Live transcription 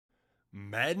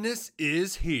Madness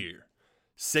is here.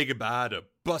 Say goodbye to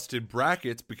busted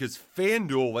brackets because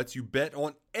FanDuel lets you bet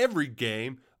on every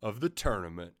game of the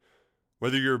tournament.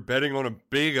 Whether you're betting on a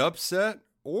big upset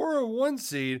or a one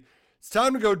seed, it's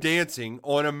time to go dancing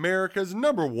on America's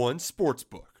 #1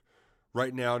 sportsbook.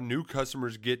 Right now, new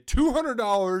customers get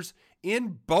 $200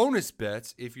 in bonus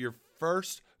bets if your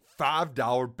first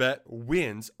 $5 bet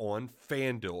wins on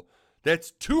FanDuel.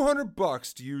 That's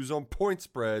 $200 to use on point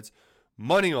spreads,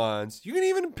 money lines. You can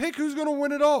even pick who's going to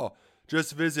win it all.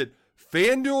 Just visit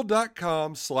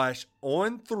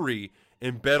FanDuel.com/on3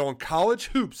 and bet on college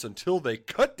hoops until they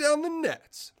cut down the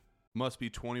nets. Must be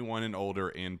 21 and older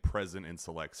and present in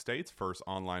select states. First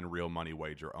online real money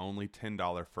wager only.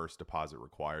 $10 first deposit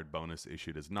required. Bonus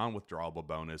issued as non-withdrawable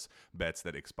bonus. Bets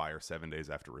that expire 7 days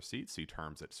after receipt. See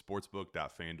terms at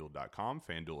sportsbook.fanduel.com.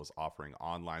 FanDuel is offering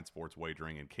online sports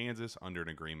wagering in Kansas under an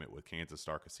agreement with Kansas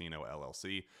Star Casino,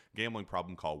 LLC. Gambling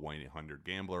problem? Call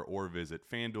 1-800-GAMBLER or visit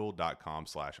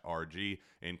fanduel.com/RG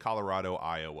in Colorado,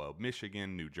 Iowa,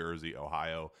 Michigan, New Jersey,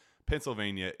 Ohio,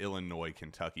 Pennsylvania, Illinois,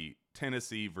 Kentucky,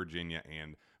 Tennessee, Virginia,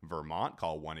 and Vermont.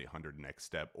 Call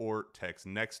 1-800-NEXT-STEP or text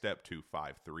NEXT-STEP to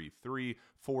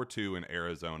 53342 in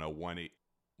Arizona,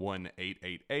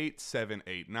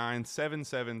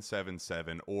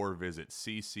 1-888-789-7777 or visit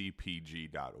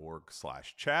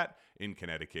ccpg.org/chat. In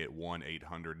Connecticut,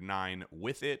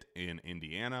 1-800-9-WITH-IT. In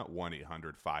Indiana,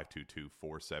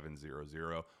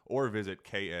 1-800-522-4700 or visit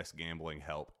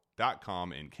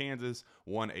ksgamblinghelp.com. In Kansas,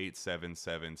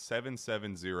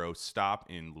 1-877-770-STOP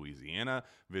in Louisiana.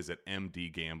 Visit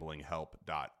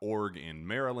mdgamblinghelp.org in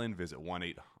Maryland. Visit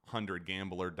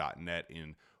 1-800-gambler.net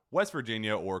in West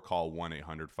Virginia or call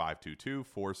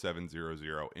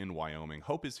 1-800-522-4700 in Wyoming.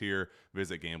 Hope is here.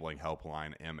 Visit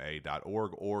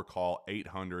gamblinghelplinema.org or call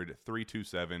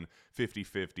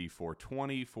 800-327-5050 for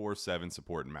 24/7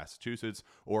 support in Massachusetts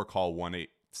or call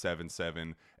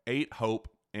 1-877-8-HOPE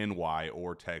NY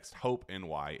or text Hope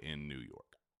NY in New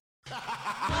York.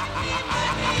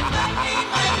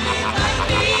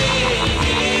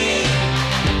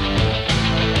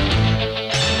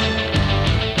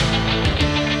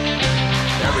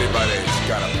 Everybody's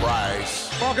got a price.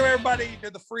 Welcome everybody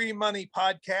to the Free Money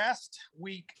Podcast.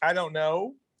 Week, I don't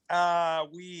know.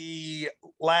 We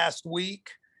last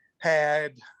week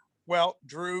had,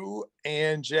 Drew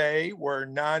and Jay were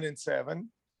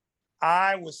 9-7.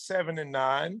 I was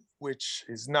 7-9, which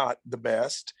is not the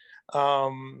best.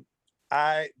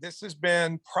 This has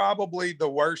been probably the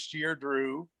worst year,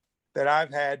 Drew, that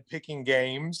I've had picking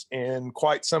games in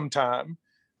quite some time.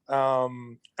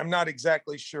 I'm not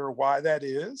exactly sure why that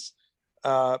is.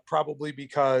 Probably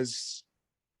because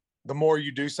the more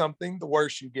you do something, the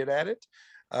worse you get at it.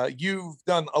 You've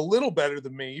done a little better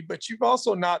than me, but you've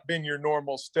also not been your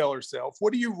normal stellar self.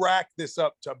 What do you rack this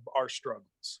up to our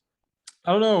struggles?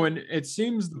 I don't know. And it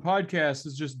seems the podcast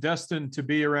is just destined to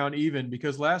be around even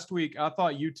because last week I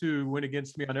thought you two went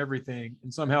against me on everything.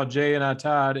 And somehow Jay and I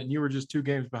tied and you were just 2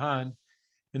 games behind.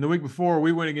 And the week before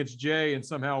we went against Jay and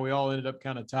somehow we all ended up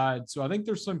kind of tied. So I think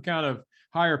there's some kind of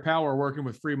higher power working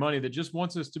with Free Money that just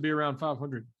wants us to be around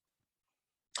 500.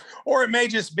 Or it may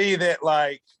just be that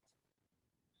like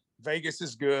Vegas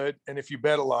is good. And if you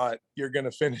bet a lot, you're going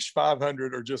to finish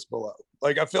 500 or just below.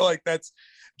 Like, I feel like that's,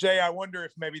 Jay, I wonder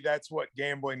if maybe that's what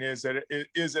gambling is, that it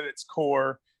is at its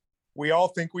core. We all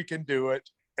think we can do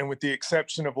it. And with the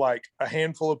exception of like a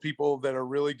handful of people that are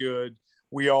really good,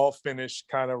 we all finish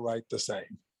kind of right the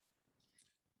same.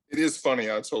 It is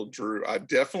funny. I told Drew, I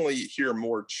definitely hear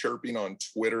more chirping on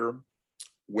Twitter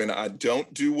when I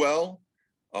don't do well.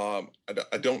 I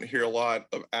don't hear a lot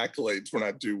of accolades when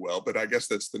I do well, but I guess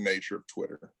that's the nature of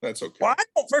Twitter. That's okay. Well,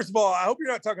 first of all, I hope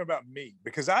you're not talking about me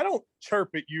because I don't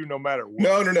chirp at you no matter what.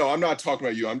 No. I'm not talking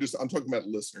about you. I'm talking about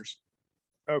listeners.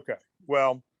 Okay.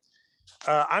 Well,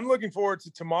 I'm looking forward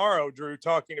to tomorrow, Drew,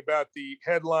 talking about the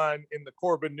headline in the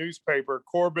Corbin newspaper.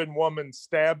 Corbin woman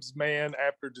stabs man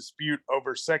after dispute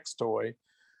over sex toy.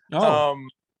 Oh.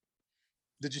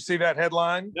 Did you see that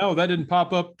headline? No, that didn't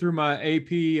pop up through my AP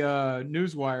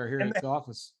newswire here at the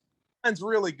office. It's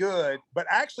really good, but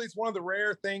actually it's one of the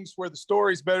rare things where the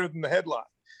story's better than the headline.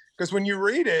 Because when you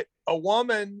read it, a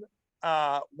woman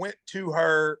went to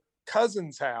her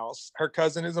cousin's house. Her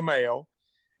cousin is a male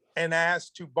and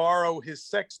asked to borrow his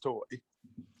sex toy.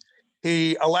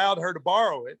 He allowed her to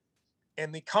borrow it.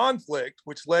 And the conflict,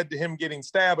 which led to him getting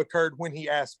stabbed, occurred when he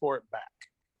asked for it back.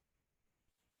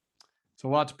 It's a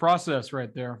lot to process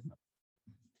right there.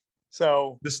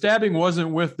 So the stabbing wasn't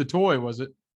with the toy, was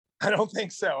it? I don't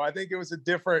think so. I think it was a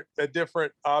different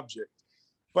object.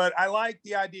 But I like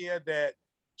the idea that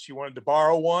she wanted to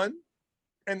borrow one.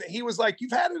 And he was like,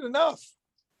 you've had it enough,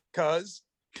 cuz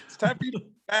It's time for you to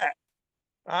be back.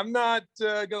 I'm not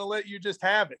going to let you just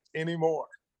have it anymore.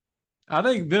 I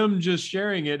think them just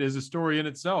sharing it is a story in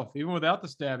itself, even without the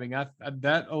stabbing.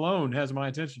 That alone has my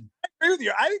attention. I agree with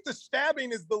you. I think the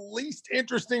stabbing is the least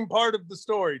interesting part of the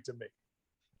story to me.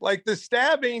 Like the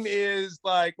stabbing is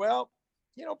like, well,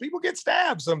 people get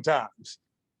stabbed sometimes,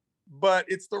 but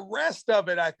it's the rest of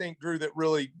it, I think, Drew, that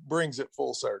really brings it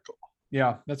full circle.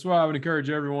 Yeah, that's why I would encourage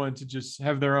everyone to just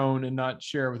have their own and not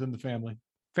share within the family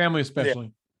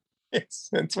especially. Yeah.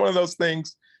 It's one of those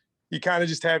things you kind of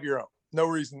just have your own. No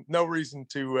reason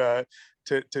to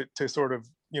sort of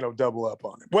double up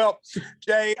on it. Well,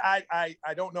 Jay, I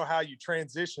don't know how you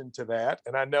transition to that,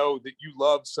 and I know that you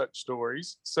love such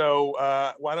stories. So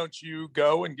why don't you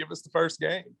go and give us the first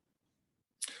game?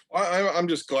 I'm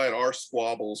just glad our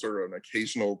squabbles are an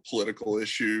occasional political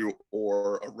issue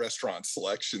or a restaurant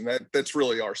selection. That's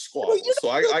really our squabble. So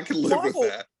I can live with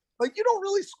that. Like, you don't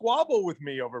really squabble with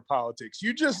me over politics.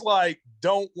 You just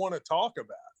don't want to talk about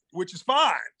it, which is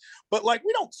fine. But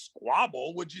we don't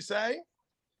squabble, would you say?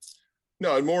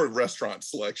 No, more restaurant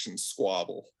selection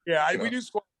squabble. Yeah, we do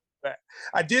squabble with that.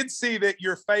 I did see that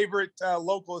your favorite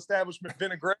local establishment,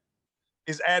 Vinaigrette,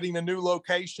 is adding a new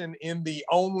location in the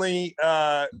only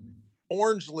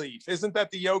Orange Leaf. Isn't that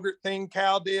the yogurt thing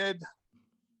Cal did?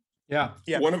 Yeah.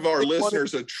 One of our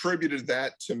listeners attributed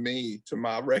that to me, to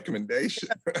my recommendation.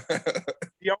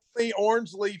 The only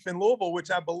Orange Leaf in Louisville, which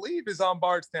I believe is on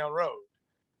Bardstown Road,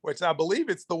 which I believe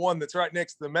it's the one that's right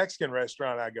next to the Mexican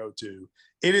restaurant I go to.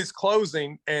 It is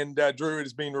closing, and Drew, it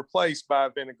is being replaced by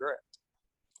Vinaigrette.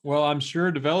 Well, I'm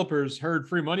sure developers heard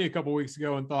free money a couple of weeks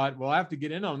ago and thought, well, I have to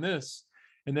get in on this.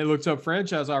 And they looked up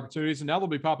franchise opportunities, and now they'll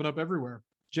be popping up everywhere.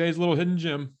 Jay's little hidden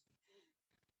gem.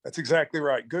 That's exactly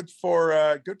right. Good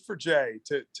for Jay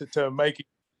to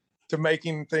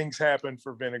making things happen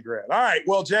for Vinaigrette. All right.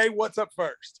 Well, Jay, what's up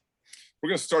first? We're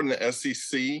going to start in the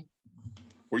SEC,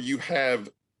 where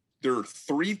there are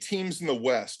 3 teams in the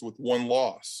West with 1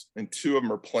 loss, and 2 of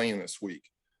them are playing this week.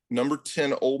 Number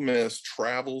 10, Ole Miss,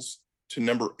 travels to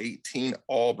number 18,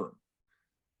 Auburn.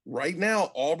 Right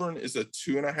now, Auburn is a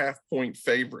 2.5-point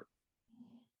favorite.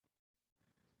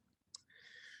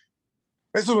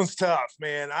 This one's tough,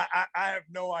 man. I have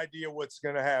no idea what's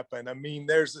going to happen. I mean,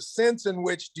 there's a sense in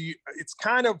which it's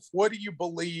kind of, what do you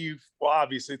believe? Well,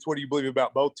 obviously, it's what do you believe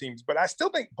about both teams, but I still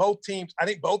think both teams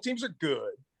are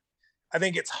good. I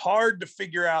think it's hard to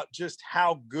figure out just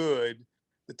how good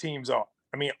the teams are.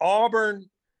 I mean, Auburn,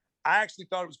 I actually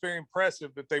thought it was very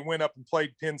impressive that they went up and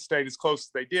played Penn State as close as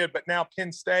they did, but now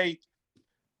Penn State,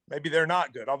 maybe they're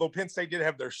not good. Although Penn State did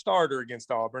have their starter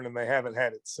against Auburn, and they haven't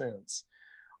had it since.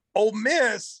 Ole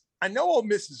Miss, I know Ole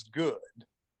Miss is good,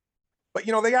 but,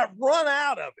 they got run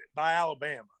out of it by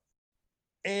Alabama.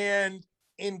 And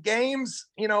in games,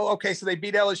 okay, so they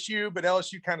beat LSU, but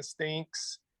LSU kind of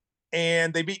stinks.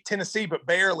 And they beat Tennessee, but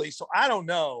barely. So I don't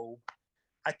know.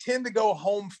 I tend to go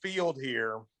home field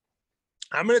here.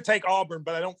 I'm going to take Auburn,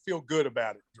 but I don't feel good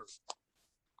about it, Drew.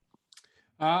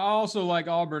 I also like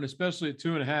Auburn, especially at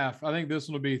 2.5. I think this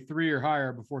one will be 3 or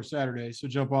higher before Saturday, so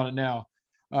jump on it now.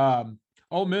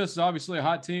 Ole Miss is obviously a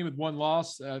hot team with 1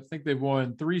 loss. I think they've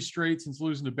won 3 straight since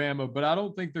losing to Bama, but I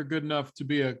don't think they're good enough to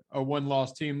be a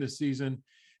 1-loss team this season.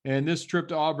 And this trip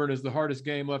to Auburn is the hardest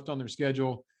game left on their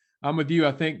schedule. I'm with you.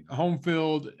 I think home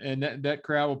field and that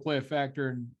crowd will play a factor,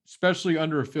 and especially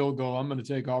under a field goal, I'm going to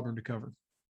take Auburn to cover.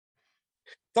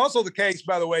 It's also the case,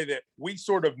 by the way, that we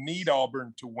sort of need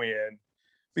Auburn to win,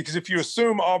 because if you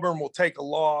assume Auburn will take a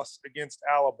loss against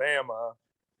Alabama,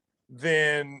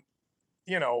 then,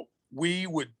 we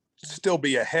would still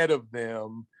be ahead of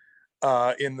them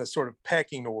in the sort of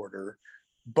pecking order.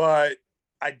 But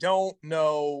I don't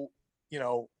know,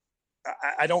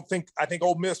 I think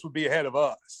Ole Miss would be ahead of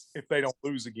us if they don't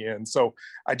lose again. So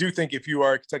I do think if you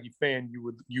are a Kentucky fan,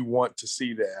 you want to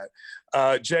see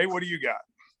that. Jay, what do you got?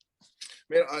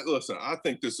 Man, listen, I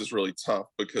think this is really tough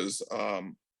because,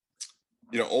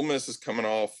 Ole Miss is coming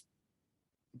off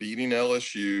beating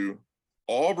LSU.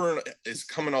 Auburn is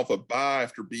coming off a bye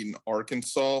after beating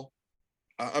Arkansas.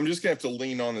 I'm just going to have to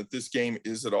lean on that this game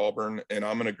is at Auburn, and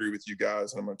I'm going to agree with you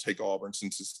guys, and I'm going to take Auburn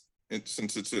since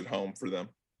it's at home for them.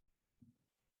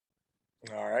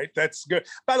 All right, that's good.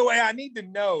 By the way, I need to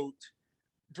note,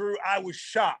 Drew, I was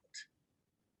shocked.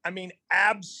 I mean,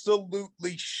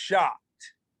 absolutely shocked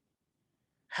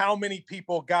how many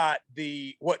people got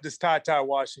the what does Ty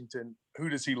Washington, who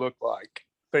does he look like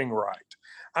thing right.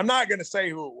 I'm not going to say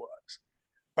who it was,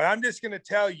 but I'm just going to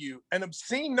tell you an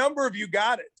obscene number of you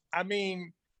got it. I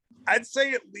mean, I'd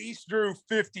say at least, Drew,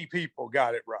 50 people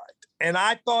got it right. And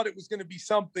I thought it was going to be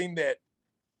something that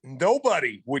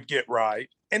nobody would get right.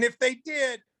 And if they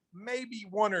did, maybe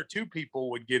one or two people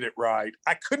would get it right.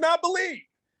 I could not believe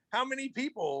how many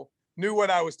people knew what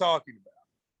I was talking about.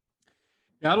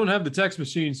 Yeah, I don't have the text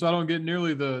machine, so I don't get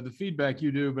nearly the feedback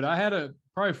you do. But I had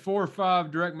probably 4 or 5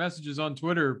 direct messages on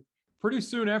Twitter pretty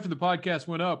soon after the podcast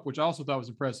went up, which I also thought was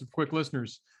impressive. Quick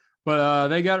listeners, but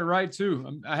they got it right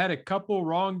too. I had a couple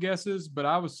wrong guesses, but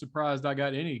I was surprised I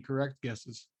got any correct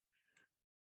guesses.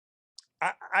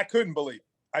 I couldn't believe it.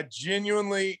 I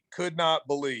genuinely could not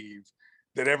believe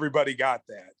that everybody got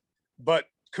that. But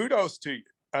kudos to you.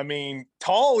 I mean,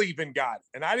 Tall even got it.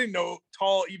 And I didn't know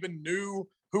Tall even knew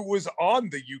who was on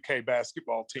the UK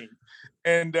basketball team.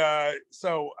 And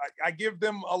so I give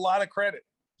them a lot of credit.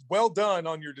 Well done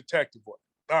on your detective work.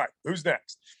 All right, who's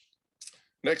next?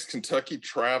 Next, Kentucky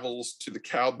travels to the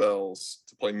Cowbells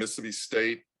to play Mississippi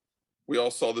State. We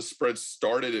all saw the spread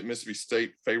started at Mississippi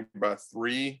State favored by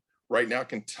 3. Right now,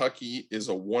 Kentucky is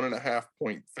a 1.5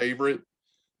 point favorite.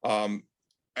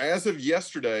 As of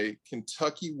yesterday,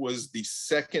 Kentucky was the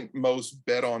second most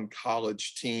bet on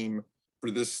college team for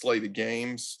this slate of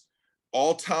games.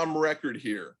 All-time record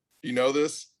here. Do you know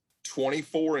this?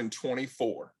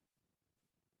 24-24.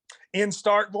 In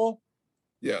Starkville?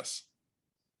 Yes.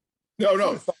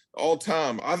 No. All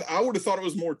time. I would have thought it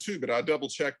was more too, but I double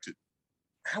checked it.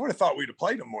 I would have thought we'd have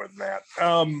played them more than that.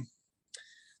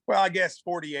 Well, I guess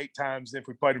 48 times. If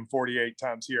we played them 48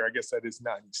 times here, I guess that is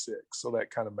 96. So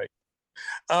that kind of makes.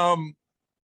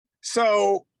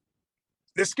 So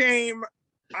this game,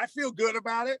 I feel good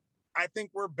about it. I think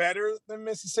we're better than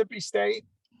Mississippi State.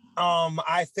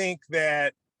 I think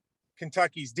that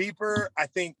Kentucky's deeper. I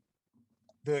think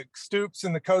the Stoops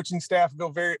and the coaching staff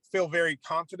feel very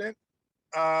confident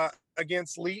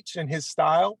against Leach and his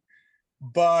style.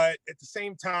 But at the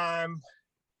same time,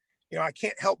 I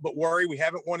can't help but worry. We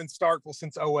haven't won in Starkville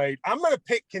since 2008. I'm going to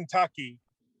pick Kentucky,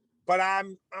 but I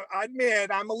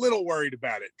admit I'm a little worried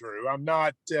about it, Drew. I'm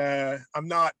not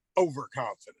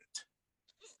overconfident.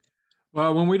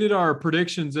 Well, when we did our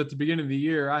predictions at the beginning of the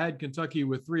year, I had Kentucky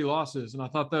with 3 losses, and I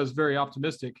thought that was very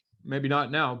optimistic. Maybe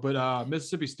not now, but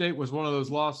Mississippi State was one of those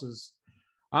losses.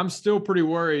 I'm still pretty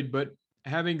worried, but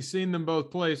having seen them both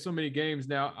play so many games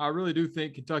now, I really do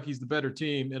think Kentucky's the better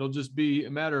team. It'll just be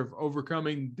a matter of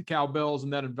overcoming the Cowbells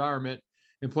in that environment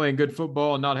and playing good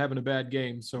football and not having a bad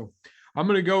game. So I'm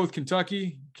going to go with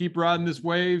Kentucky, keep riding this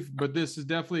wave, but this is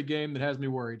definitely a game that has me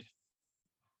worried.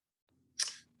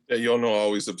 Yeah, you all know I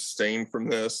always abstain from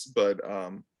this, but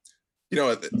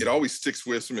it always sticks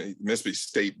with me. Mississippi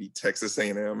State beat Texas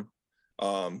A&M,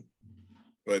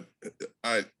 but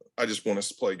I just want us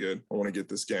to play good. I want to get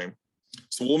this game.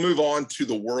 So we'll move on to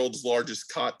the world's largest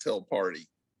cocktail party.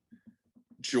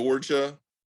 Georgia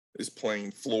is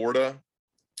playing Florida.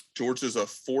 Georgia's a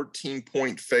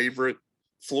 14-point favorite.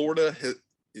 Florida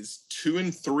is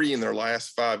 2-3 in their last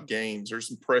 5 games. There's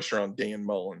some pressure on Dan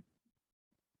Mullen.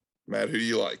 Matt, who do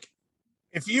you like?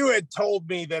 If you had told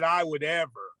me that I would ever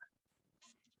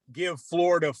give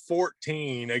Florida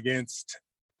 14 against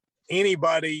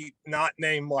anybody not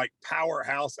named like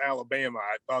Powerhouse Alabama,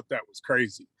 I thought that was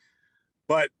crazy.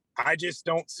 But I just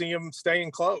don't see them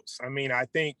staying close. I mean, I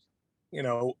think,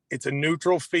 it's a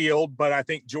neutral field, but I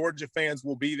think Georgia fans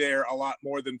will be there a lot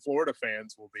more than Florida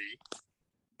fans will be.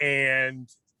 And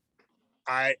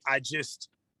I just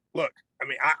look, I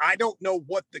mean, I don't know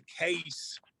what the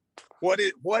case, what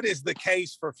is the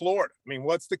case for Florida? I mean,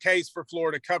 what's the case for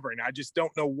Florida covering? I just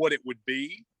don't know what it would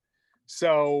be.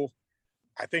 So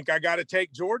I think I got to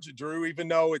take Georgia, Drew, even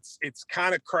though it's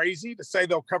kind of crazy to say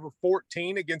they'll cover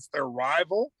 14 against their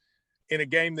rival in a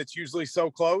game that's usually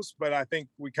so close. But I think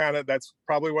that's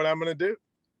probably what I'm going to do.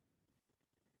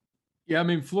 Yeah, I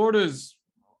mean, Florida's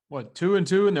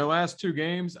 2-2 in their last 2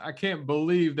 games. I can't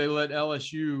believe they let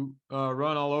LSU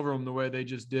run all over them the way they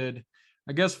just did.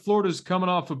 I guess Florida's coming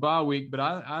off a bye week, but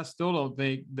I still don't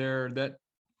think they're that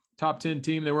top 10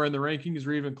 team they were in the rankings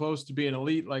or even close to being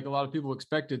elite like a lot of people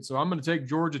expected. So I'm going to take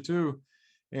Georgia too.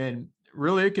 And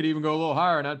really, it could even go a little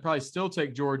higher, and I'd probably still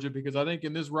take Georgia because I think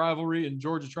in this rivalry and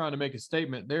Georgia trying to make a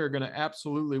statement, they're going to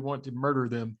absolutely want to murder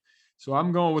them. So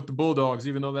I'm going with the Bulldogs,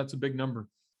 even though that's a big number.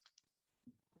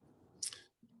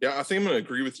 Yeah, I think I'm going to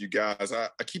agree with you guys. I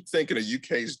keep thinking of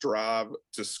UK's drive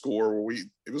to score where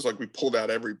it was like we pulled out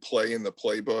every play in the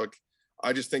playbook.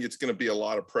 I just think it's going to be a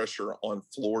lot of pressure on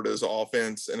Florida's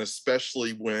offense, and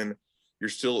especially when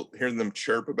you're still hearing them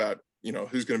chirp about,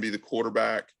 who's going to be the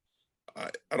quarterback.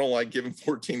 I don't like giving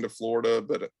 14 to Florida,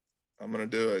 but I'm going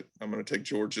to do it. I'm going to take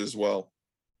Georgia as well.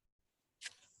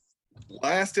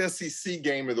 Last SEC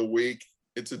game of the week.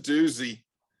 It's a doozy.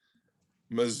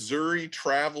 Missouri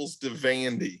travels to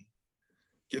Vandy.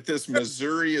 Get this,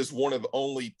 Missouri is one of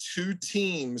only 2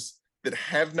 teams that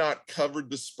have not covered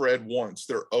the spread once.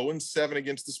 They're 0-7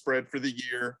 against the spread for the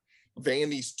year.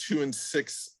 Vandy's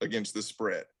 2-6 against the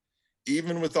spread.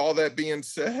 Even with all that being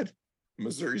said,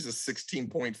 Missouri's a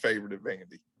 16-point favorite at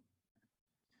Vandy.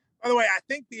 By the way, I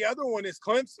think the other one is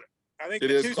Clemson. I think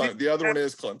It is the other one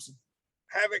is Clemson.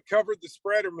 Haven't covered the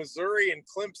spread of Missouri and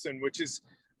Clemson, which is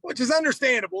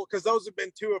understandable because those have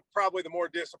been two of probably the more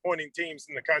disappointing teams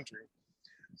in the country.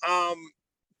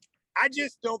 I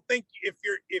just don't think if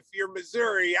you're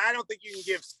Missouri, I don't think you can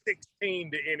give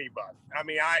 16 to anybody. I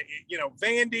mean,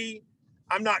 Vandy,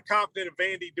 I'm not confident of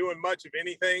Vandy doing much of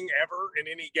anything ever in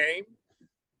any game.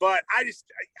 But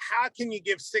how can you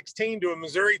give 16 to a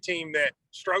Missouri team that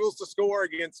struggles to score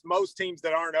against most teams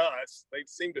that aren't us? They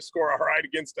seem to score all right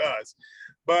against us.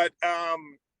 But,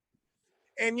 the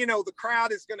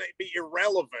crowd is going to be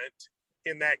irrelevant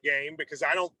in that game because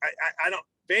I don't,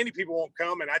 Vandy people won't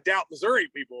come, and I doubt Missouri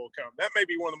people will come. That may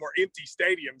be one of the more empty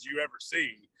stadiums you ever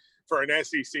see for an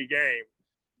SEC game.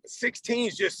 16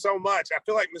 is just so much. I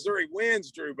feel like Missouri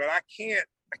wins, Drew, but I can't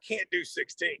do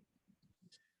 16.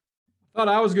 Thought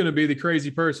I was going to be the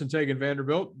crazy person taking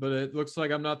Vanderbilt, but it looks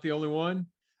like I'm not the only one.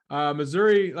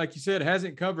 Missouri, like you said,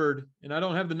 hasn't covered, and I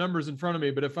don't have the numbers in front of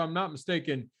me, but if I'm not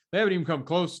mistaken, they haven't even come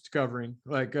close to covering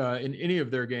in any of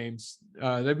their games.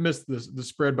 They've missed the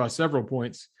spread by several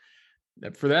points.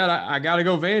 For that, I got to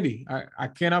go Vandy. I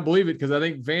cannot believe it because I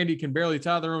think Vandy can barely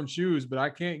tie their own shoes, but I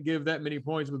can't give that many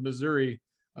points with Missouri,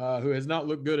 who has not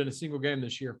looked good in a single game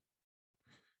this year.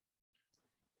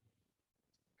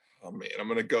 Oh man, I'm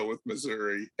going to go with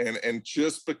Missouri, and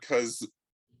just because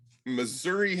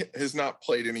Missouri has not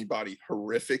played anybody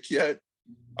horrific yet.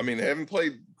 I mean, they haven't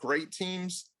played great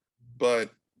teams, but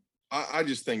I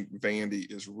just think Vandy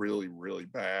is really, really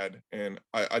bad. And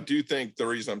I do think the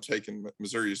reason I'm taking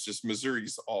Missouri is just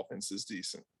Missouri's offense is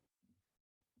decent.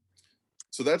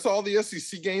 So that's all the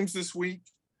SEC games this week.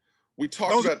 We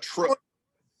talked about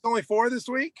only 4 this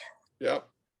week. Yep.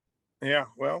 Yeah.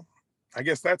 Well, I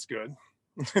guess that's good.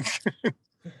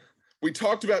 We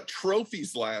talked about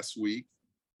trophies last week.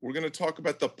 We're going to talk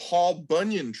about the Paul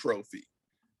Bunyan Trophy.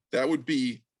 That would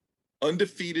be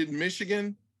undefeated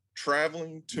Michigan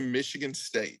traveling to Michigan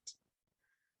State.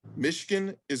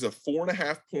 Michigan is a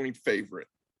 4.5-point favorite.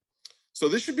 So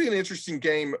this should be an interesting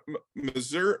game.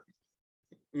 Michigan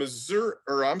has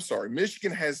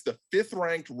the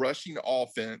 5th-ranked rushing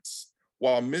offense,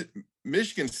 while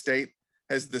Michigan State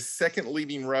has the 2nd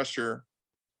leading rusher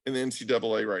in the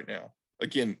NCAA right now.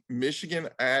 Again, Michigan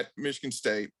at Michigan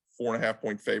State,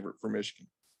 4.5-point favorite for Michigan.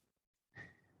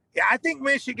 Yeah, I think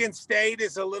Michigan State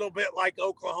is a little bit like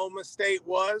Oklahoma State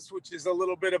was, which is a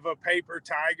little bit of a paper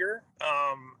tiger.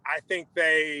 I think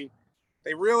they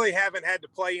really haven't had to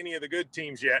play any of the good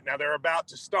teams yet. Now they're about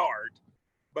to start,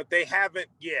 but they haven't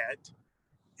yet.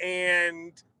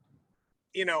 And,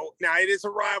 now it is a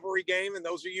rivalry game and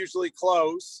those are usually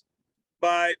close,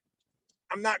 but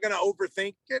I'm not going to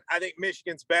overthink it. I think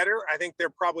Michigan's better. I think they're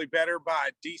probably better by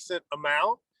a decent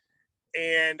amount.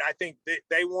 And I think that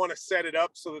they want to set it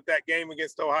up so that game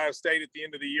against Ohio State at the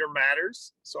end of the year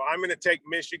matters. So I'm going to take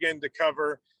Michigan to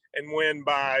cover and win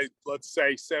by, let's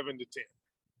say, 7-10.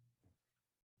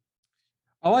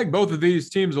 I like both of these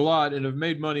teams a lot and have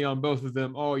made money on both of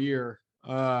them all year.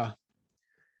 I'm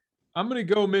going to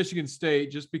go Michigan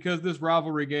State just because this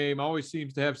rivalry game always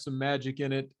seems to have some magic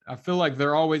in it. I feel like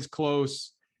they're always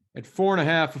close. At 4.5,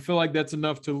 I feel like that's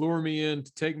enough to lure me in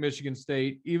to take Michigan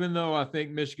State, even though I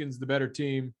think Michigan's the better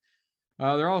team.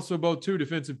 They're also both 2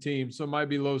 defensive teams, so it might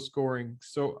be low scoring.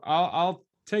 So I'll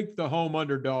take the home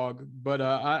underdog, but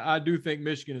I do think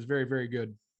Michigan is very, very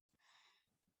good.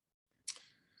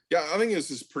 Yeah, I think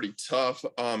this is pretty tough,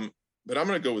 but I'm going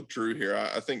to go with Drew here.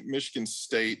 I think Michigan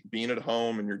State being at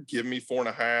home and you're giving me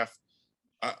 4.5,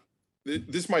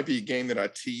 this might be a game that I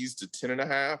teased to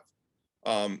 10.5.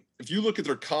 If you look at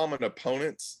their common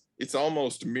opponents, it's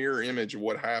almost a mirror image of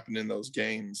what happened in those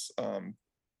games.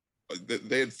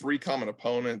 They had 3 common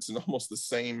opponents and almost the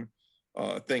same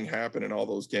thing happened in all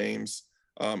those games.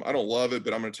 I don't love it,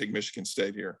 but I'm going to take Michigan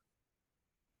State here.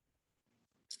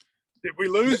 Did we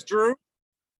lose Drew?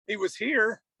 He was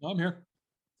here. I'm here.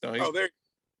 No, there.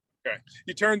 Okay.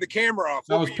 You turned the camera off.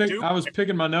 I was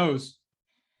picking my nose.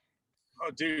 Oh,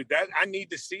 dude, I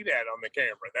need to see that on the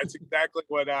camera. That's exactly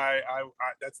what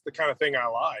that's the kind of thing I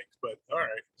like. But all right.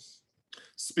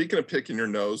 Speaking of picking your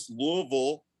nose,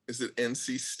 Louisville is at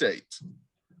NC State.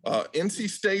 NC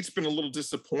State's been a little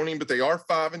disappointing, but they are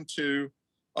 5-2.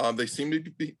 They seem to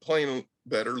be playing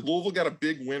better. Louisville got a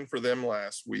big win for them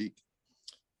last week.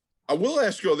 I will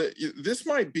ask you that this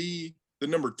might be the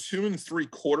number 2 and 3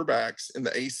 quarterbacks in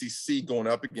the ACC going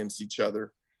up against each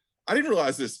other. I didn't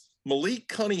realize this. Malik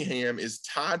Cunningham is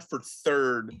tied for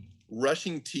third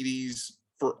rushing TDs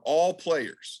for all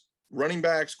players, running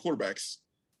backs, quarterbacks.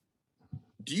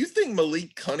 Do you think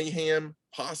Malik Cunningham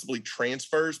possibly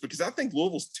transfers? Because I think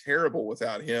Louisville's terrible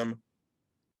without him.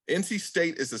 NC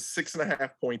State is a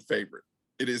 6.5-point favorite.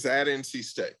 It is at NC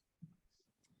State.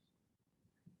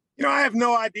 I have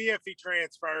no idea if he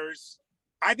transfers.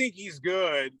 I think he's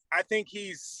good. I think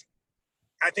he's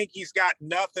got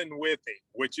nothing with him,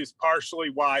 which is partially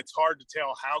why it's hard to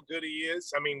tell how good he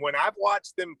is. I mean, when I've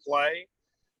watched them play,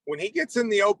 when he gets in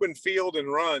the open field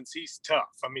and runs, he's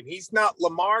tough. I mean, he's not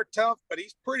Lamar tough, but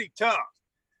he's pretty tough.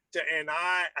 And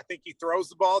I think he throws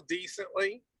the ball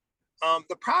decently.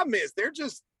 The problem is they're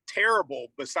just terrible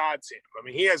besides him. I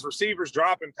mean, he has receivers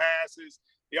dropping passes.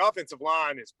 The offensive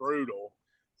line is brutal.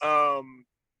 So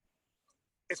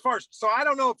I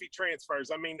don't know if he transfers.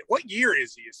 I mean, what year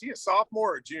is he? Is he a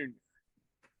sophomore or a junior?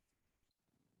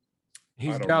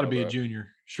 He's got to be a junior.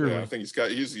 Sure. Yeah, I think he's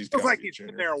got looks like he's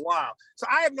been there a while. So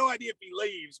I have no idea if he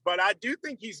leaves, but I do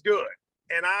think he's good.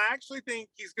 And I actually think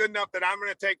he's good enough that I'm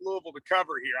going to take Louisville to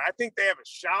cover here. I think they have a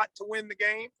shot to win the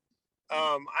game.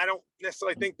 I don't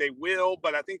necessarily think they will,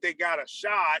 but I think they got a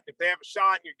shot. If they have a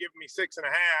shot and you're giving me 6.5,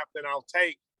 then I'll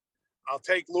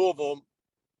take Louisville.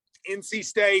 NC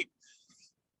State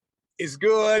is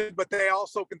good, but they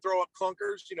also can throw up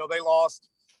clunkers. They lost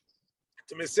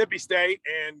to Mississippi State,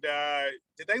 and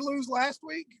did they lose last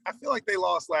week? I feel like they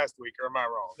lost last week, or am I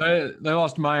wrong? They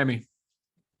lost to Miami.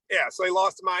 Yeah, so they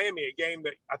lost to Miami, a game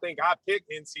that I think I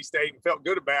picked NC State and felt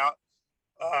good about.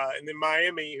 And then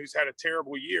Miami, who's had a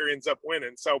terrible year, ends up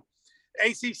winning. So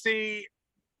ACC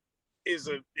is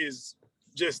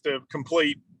just a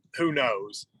complete who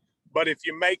knows. But if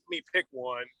you make me pick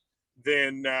one,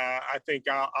 then I think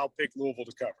I'll pick Louisville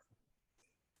to cover.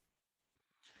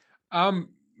 I'm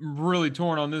really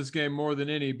torn on this game more than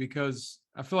any because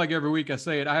I feel like every week I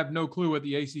say it, I have no clue what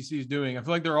the ACC is doing. I feel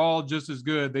like they're all just as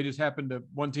good. They just happen to,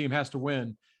 one team has to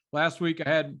win. Last week I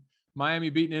had Miami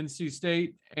beating NC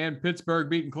State and Pittsburgh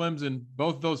beating Clemson.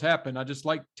 Both of those happened. I just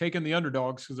like taking the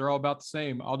underdogs because they're all about the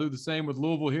same. I'll do the same with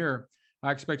Louisville here.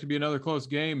 I expect to be another close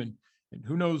game, and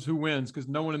who knows who wins because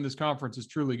no one in this conference is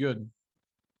truly good.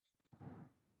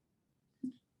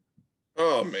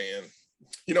 Oh, man.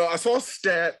 I saw a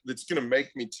stat that's going to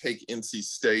make me take NC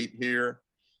State here.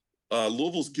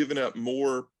 Louisville's given up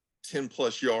more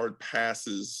 10-plus yard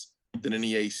passes than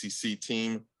any ACC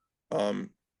team.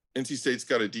 NC State's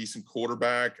got a decent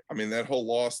quarterback. I mean, that whole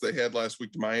loss they had last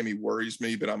week to Miami worries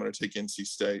me, but I'm going to take NC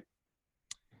State.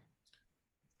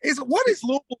 What is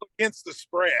Louisville against the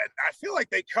spread? I feel like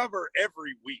they cover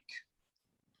every week.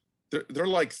 They're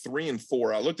like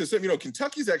 3-4. I looked this up.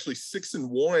 Kentucky's actually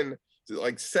 6-1,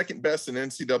 like second best in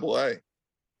NCAA.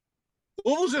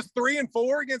 Louisville's just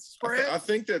 3-4 against the spread. I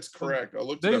think that's correct. I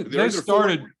looked it up.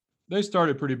 They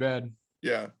started pretty bad.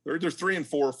 Yeah, they're 3-4,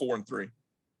 4-3.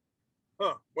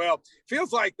 Huh. Well,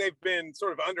 feels like they've been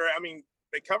sort of under. I mean,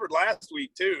 they covered last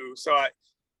week too, so I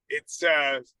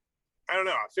don't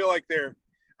know. I feel like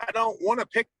I don't want to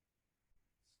pick.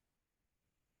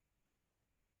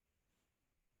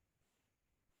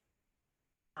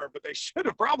 But they should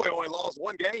have probably only lost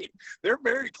one game. They're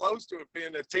very close to it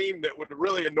being a team that would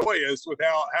really annoy us with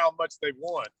how much they've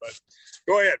won. But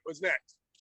go ahead. What's next?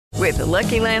 With the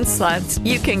Lucky Land Slots,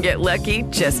 you can get lucky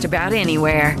just about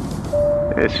anywhere.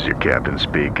 This is your captain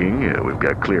speaking. We've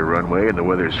got clear runway and the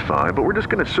weather's fine, but we're just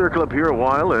going to circle up here a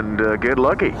while and get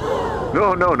lucky.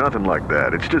 No, nothing like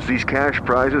that. It's just these cash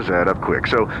prizes add up quick.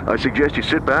 So I suggest you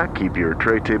sit back, keep your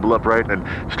tray table upright, and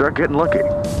start getting lucky.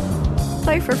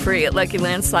 Play for free at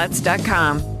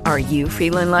LuckyLandSlots.com. Are you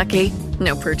feeling lucky?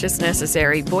 No purchase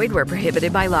necessary. Void where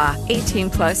prohibited by law.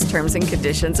 18+ terms and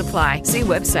conditions apply. See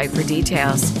website for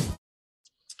details.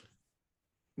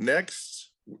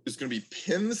 Next is going to be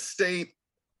Penn State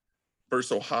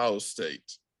versus Ohio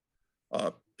State.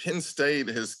 Penn State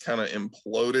has kind of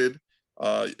imploded.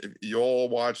 You all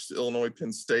watched Illinois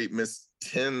Penn State miss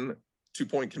 10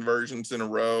 two-point conversions in a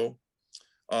row.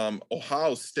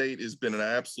 Ohio State has been an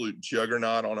absolute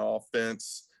juggernaut on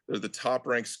offense. They're the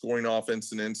top-ranked scoring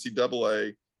offense in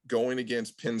NCAA going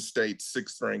against Penn State's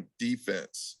 6th-ranked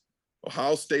defense.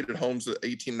 Ohio State at home's an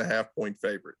 18.5-point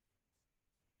favorite.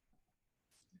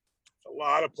 A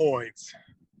lot of points.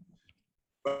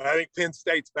 But I think Penn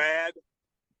State's bad.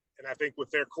 And I think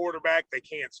with their quarterback, they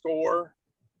can't score.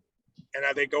 And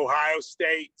I think Ohio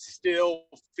State still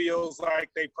feels like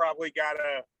they probably got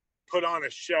to put on a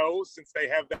show since they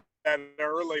have that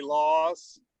early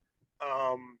loss.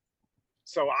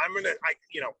 So I'm going to,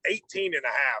 18.5,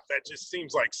 that just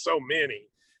seems like so many.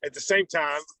 at the same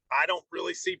time, I don't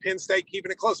really see Penn State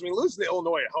keeping it close. I mean, losing to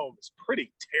Illinois at home is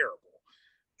pretty terrible.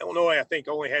 Illinois, I think,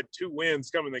 only had 2 wins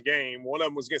coming the game. One of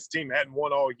them was against a team that hadn't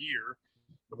won all year.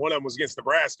 And one of them was against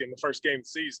Nebraska in the first game of the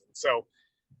season. So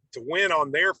to win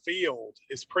on their field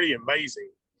is pretty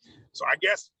amazing. So I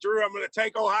guess, Drew, I'm going to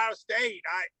take Ohio State.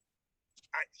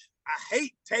 I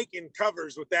hate taking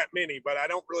covers with that many, but I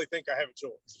don't really think I have a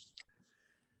choice.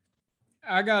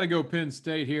 I got to go Penn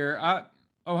State here.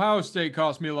 Ohio State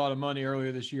cost me a lot of money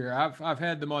earlier this year. I've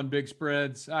had them on big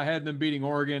spreads. I had them beating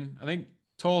Oregon. I think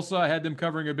Tulsa, I had them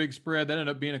covering a big spread. That ended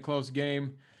up being a close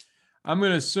game. I'm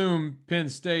going to assume Penn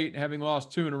State, having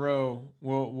lost 2 in a row,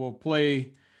 will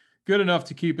play good enough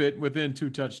to keep it within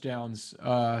 2 touchdowns.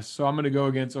 So I'm going to go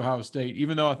against Ohio State,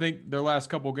 even though I think their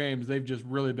last couple games, they've just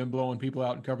really been blowing people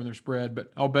out and covering their spread,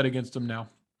 but I'll bet against them now.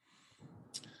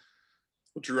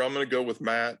 Well, Drew, I'm going to go with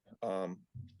Matt.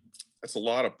 That's a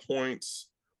lot of points,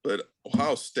 but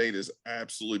Ohio State has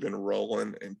absolutely been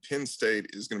rolling, and Penn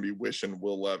State is going to be wishing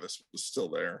Will Levis was still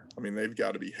there. I mean, they've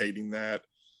got to be hating that.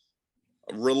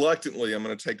 Reluctantly, I'm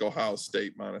going to take Ohio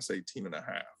State minus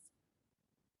 18.5.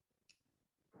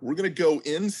 We're going to go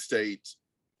in-state.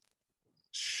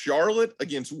 Charlotte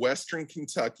against Western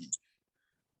Kentucky.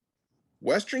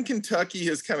 Western Kentucky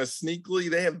has kind of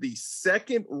sneakily, they have the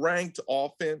 2nd ranked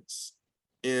offense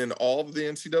in all of the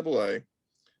NCAA.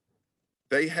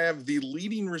 They have the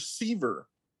leading receiver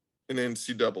in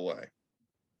NCAA.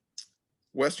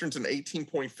 Western's an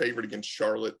 18-point favorite against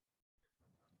Charlotte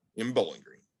in Bowling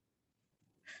Green.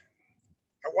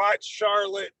 I watched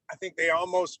Charlotte. I think they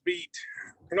almost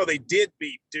they did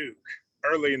beat Duke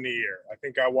early in the year. I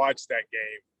think I watched that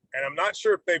game. And I'm not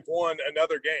sure if they've won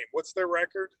another game. What's their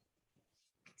record?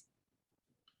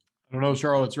 I don't know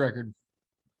Charlotte's record.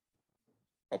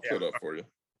 I'll put it up for you.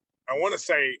 I want to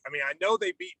say, I know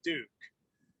they beat Duke.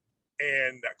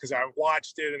 And because I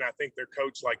watched it, and I think their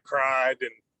coach cried and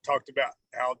talked about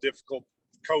how difficult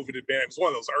COVID had been. It was one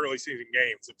of those early season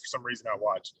games that for some reason I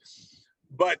watched.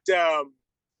 But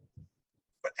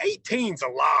 18's a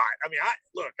lot.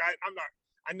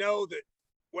 I know that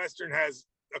Western has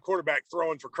a quarterback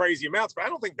throwing for crazy amounts, but I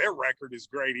don't think their record is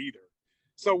great either.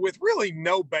 So with really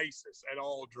no basis at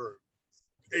all, Drew,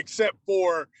 except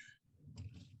for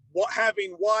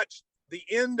having watched the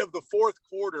end of the 4th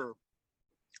quarter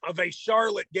of a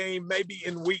Charlotte game, maybe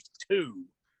in week 2,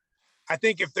 I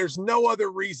think if there's no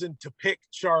other reason to pick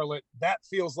Charlotte, that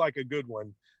feels like a good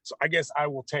one. So I guess I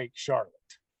will take Charlotte.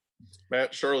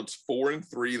 Matt, Charlotte's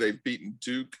 4-3. They've beaten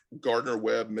Duke,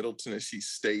 Gardner-Webb, Middle Tennessee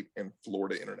State, and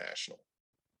Florida International.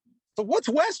 So what's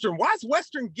Western? Why is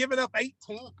Western giving up 18?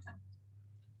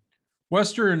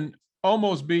 Western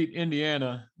almost beat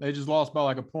Indiana. They just lost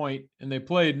by a point, and they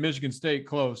played Michigan State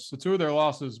close. So 2 of their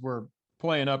losses were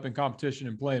playing up in competition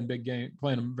and playing big game,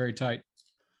 playing them very tight.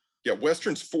 Yeah,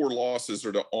 Western's 4 losses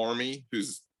are to Army,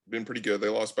 who's been pretty good. They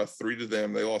lost by 3 to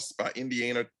them. They lost by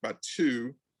Indiana by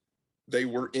 2. They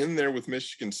were in there with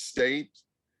Michigan State,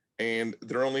 and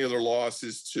their only other loss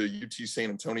is to UT San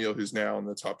Antonio, who's now in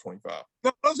the top 25.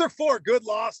 Those are 4 good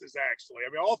losses, actually.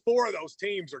 All 4 of those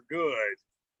teams are good.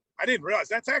 I didn't realize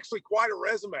that's actually quite a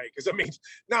resume because,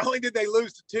 not only did they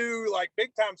lose to 2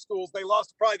 big-time schools, they lost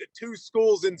to probably the 2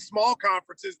 schools in small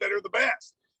conferences that are the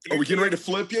best. Are we getting ready to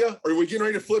flip you? Are we getting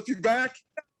ready to flip you back?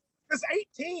 Because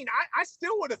 18, I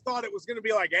still would have thought it was going to be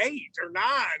 8 or 9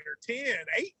 or 10.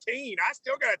 18, I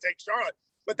still got to take Charlotte.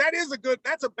 But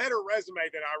that's a better resume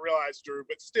than I realized, Drew.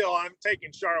 But still, I'm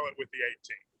taking Charlotte with the 18.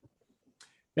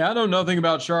 Yeah, I know nothing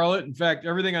about Charlotte. In fact,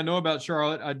 everything I know about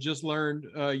Charlotte, I just learned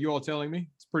you all telling me.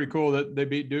 It's pretty cool that they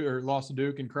beat Duke or lost to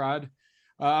Duke and cried.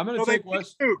 I'm going to take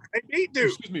West. Duke. They beat Duke.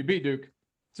 Excuse me, beat Duke.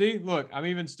 See, look, I'm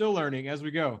even still learning as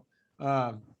we go.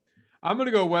 I'm going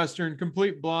to go Western,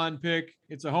 complete blind pick.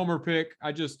 It's a homer pick.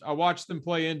 I watched them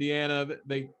play Indiana.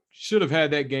 They should have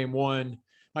had that game won.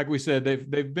 Like we said,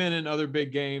 they've been in other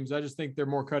big games. I just think they're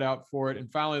more cut out for it. And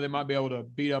finally, they might be able to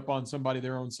beat up on somebody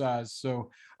their own size.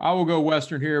 So I will go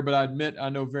Western here, but I admit I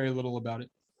know very little about it.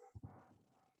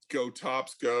 Go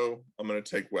Tops, go. I'm going to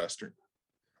take Western.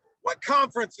 What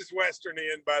conference is Western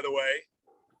in, by the way?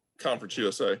 Conference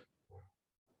USA.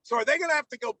 So are they going to have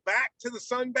to go back to the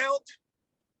Sun Belt?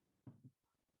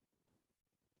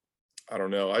 I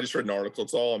don't know. I just read an article.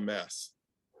 It's all a mess.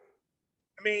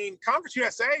 Conference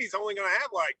USA is only going to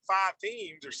have 5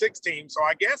 teams or 6 teams. So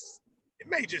I guess it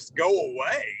may just go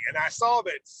away. And I saw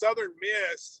that Southern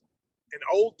Miss and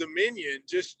Old Dominion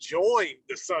just joined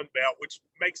the Sun Belt, which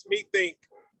makes me think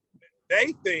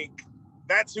they think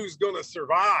that's who's going to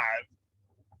survive.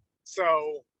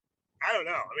 So I don't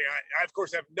know. I of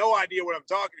course have no idea what I'm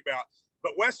talking about,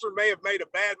 but Western may have made a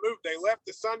bad move. They left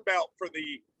the Sun Belt for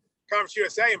the Conference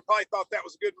USA and probably thought that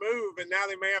was a good move, and now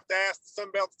they may have to ask the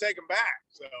Sun Belt to take them back.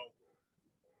 So,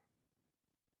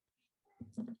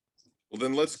 well,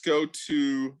 then let's go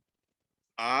to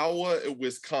Iowa at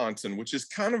Wisconsin, which is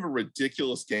kind of a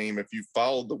ridiculous game if you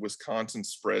followed the Wisconsin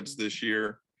spreads this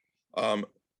year.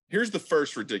 Here's the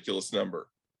first ridiculous number: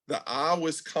 the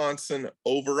Iowa-Wisconsin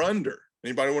over/under.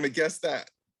 Anybody want to guess that?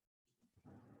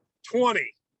 20.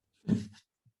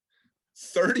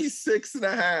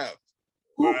 36.5.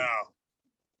 Wow.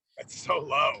 That's so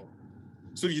low.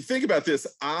 So if you think about this,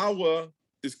 Iowa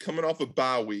is coming off a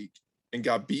bye week and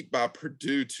got beat by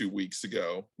Purdue 2 weeks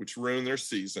ago, which ruined their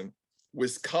season.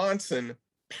 Wisconsin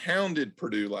pounded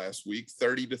Purdue last week,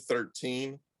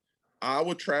 30-13.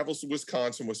 Iowa travels to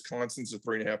Wisconsin. Wisconsin's a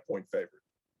 3.5-point favorite.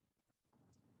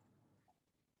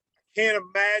 Can't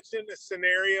imagine a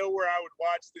scenario where I would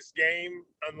watch this game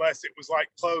unless it was like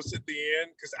close at the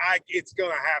end, because it's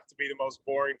going to have to be the most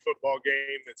boring football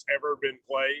game that's ever been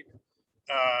played.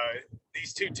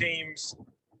 These two teams,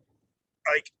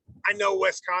 like, I know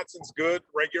Wisconsin's good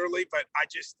regularly, but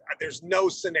there's no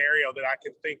scenario that I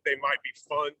can think they might be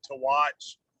fun to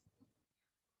watch.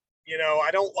 You know,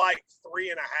 I don't like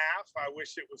 3.5. I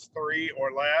wish it was 3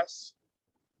 or less.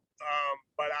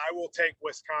 But I will take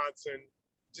Wisconsin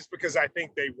just because I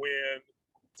think they win.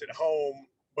 It's at home.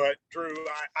 But, Drew,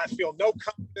 I feel no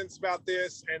confidence about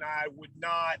this, and I would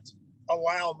not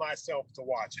allow myself to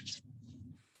watch it.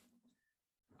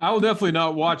 I will definitely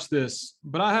not watch this,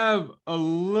 but I have a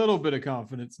little bit of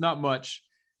confidence, not much.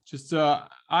 Just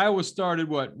Iowa started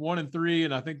 1-3,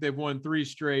 and I think they've won 3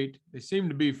 straight. They seem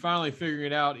to be finally figuring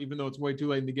it out, even though it's way too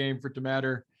late in the game for it to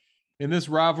matter. In this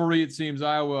rivalry, it seems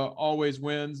Iowa always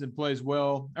wins and plays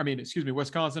well.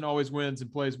 Wisconsin always wins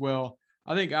and plays well.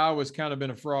 I think Iowa's kind of been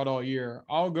a fraud all year.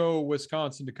 I'll go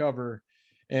Wisconsin to cover,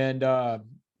 and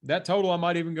that total I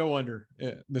might even go under.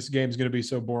 This game's going to be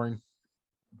so boring.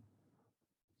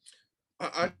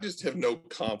 I just have no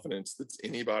confidence that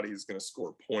anybody is going to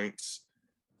score points.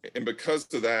 And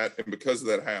because of that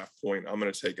half point, I'm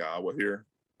going to take Iowa here.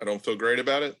 I don't feel great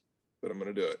about it, but I'm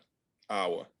going to do it.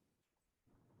 Iowa.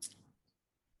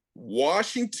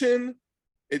 Washington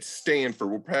at Stanford.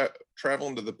 We're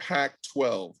traveling to the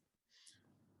Pac-12.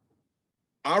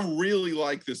 I really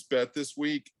like this bet this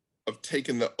week of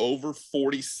taking the over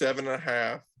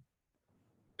 47.5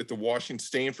 at the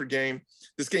Washington-Stanford game.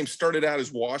 This game started out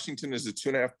as Washington is a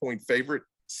 2.5-point favorite.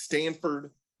 Stanford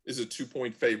is a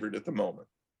 2-point favorite at the moment.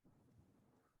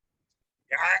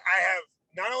 Yeah, I have,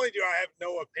 not only do I have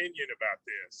no opinion about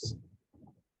this,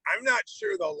 I'm not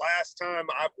sure the last time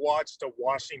I've watched a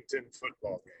Washington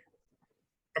football game.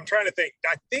 I'm trying to think.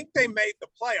 I think they made the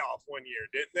playoff one year,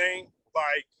 didn't they?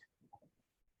 Like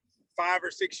 5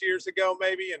 or 6 years ago,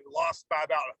 maybe, and lost by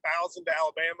about 1,000 to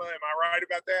Alabama. Am I right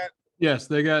about that? Yes,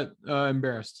 they got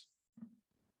embarrassed.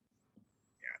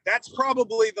 Yeah, that's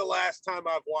probably the last time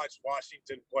I've watched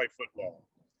Washington play football.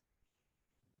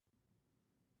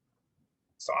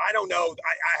 So I don't know.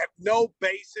 I have no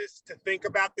basis to think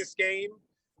about this game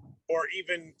or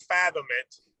even fathom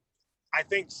it. I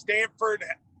think Stanford,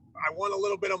 I won a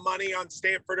little bit of money on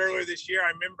Stanford earlier this year. I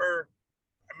remember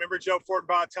Joe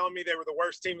Fortenbaugh telling me they were the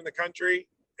worst team in the country.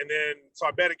 And then, so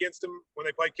I bet against them when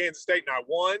they played Kansas State, and I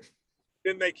won.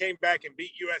 Then they came back and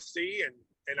beat USC,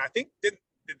 and I think did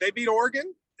they beat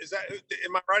Oregon?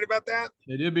 Am I right about that?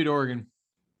 They did beat Oregon.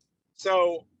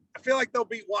 So I feel like they'll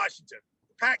beat Washington.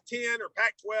 Pac-10 or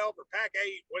Pac-12 or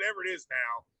Pac-8, whatever it is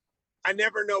now. I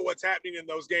never know what's happening in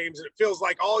those games, and it feels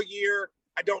like all year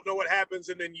I don't know what happens,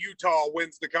 and then Utah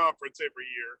wins the conference every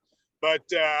year. But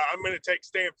I'm going to take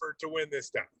Stanford to win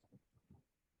this time.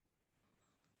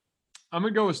 I'm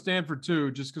going to go with Stanford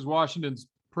too, just because Washington's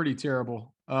pretty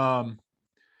terrible.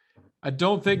 I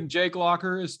don't think Jake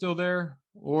Locker is still there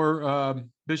or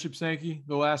Bishop Sankey,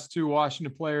 the last 2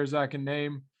 Washington players I can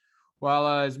name. While,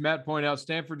 as Matt pointed out,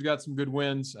 Stanford's got some good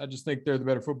wins. I just think they're the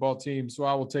better football team. So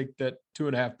I will take that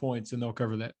 2.5 points, and they'll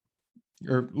cover that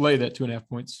or lay that 2.5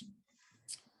 points.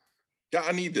 Yeah,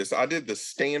 I need this. I did the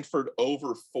Stanford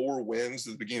over 4 wins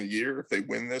at the beginning of the year. If they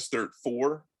win this, they're at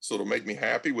 4. So it'll make me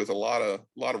happy with a lot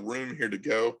of room here to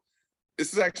go.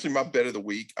 This is actually my bet of the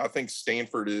week. I think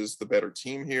Stanford is the better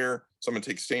team here. So I'm going to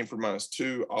take Stanford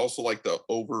 -2. I also like the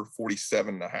over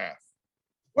 47.5.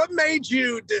 What made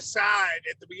you decide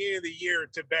at the beginning of the year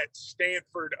to bet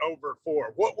Stanford over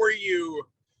 4? What were you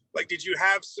like? Did you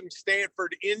have some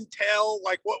Stanford intel?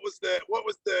 Like, what was the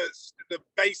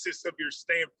basis of your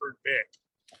Stanford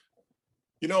pick?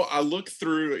 You know, I looked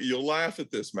through. You'll laugh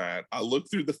at this, Matt. I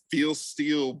looked through the Phil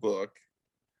Steele book,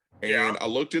 and I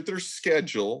looked at their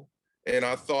schedule, and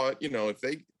I thought, you know, if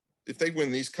they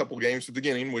win these couple games at the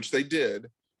beginning, which they did,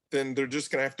 then they're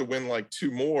just going to have to win like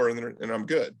 2 more, and I'm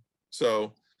good.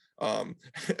 So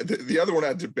the other one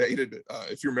I debated,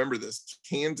 if you remember this,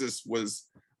 Kansas was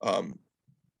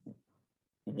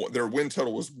their win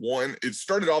total was 1. It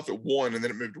started off at 1, and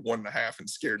then it moved to 1.5 and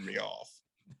scared me off.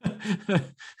 I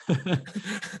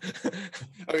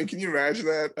mean, can you imagine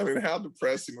that? I mean, how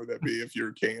depressing would that be if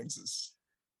you're Kansas?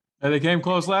 And they came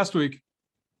close last week.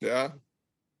 Yeah.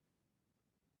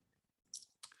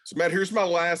 So, Matt, here's my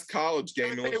last college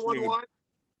game. They won one.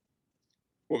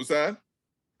 What was that?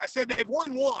 I said they've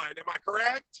won one. Am I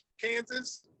correct,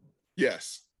 Kansas?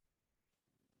 Yes.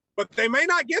 But they may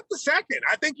not get the second.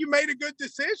 I think you made a good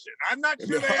decision. I'm not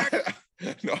sure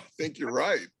No, I think you're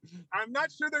right. I'm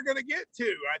not sure they're going to get 2.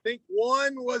 I think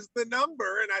 1 was the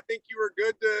number, and I think you were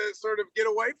good to sort of get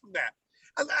away from that.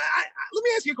 Let me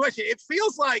ask you a question. It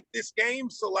feels like this game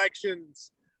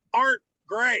selections aren't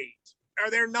great. Are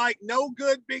there like no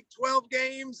good Big 12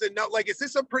 games? And no, like, is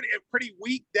this a pretty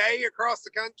weak day across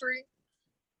the country?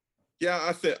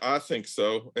 Yeah, I think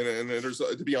so. And there's,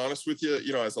 to be honest with you,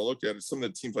 you know, as I look at it, some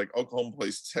of the teams like Oklahoma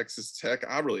plays Texas Tech.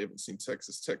 I really haven't seen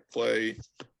Texas Tech play.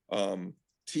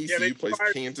 TCU plays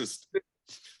Kansas.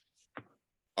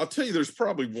 I'll tell you, there's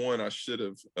probably one I should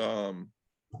have.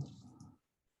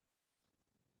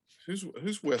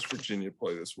 Who's West Virginia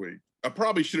play this week? I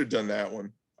probably should have done that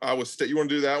one. Iowa State. You want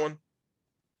to do that one?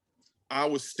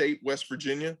 Iowa State, West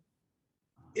Virginia.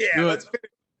 Yeah, let's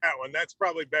finish that one. That's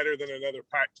probably better than another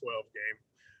Pac-12 game.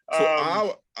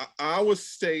 So Iowa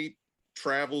State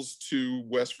travels to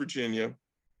West Virginia.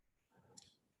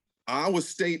 Iowa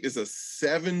State is a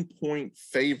 7-point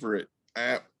favorite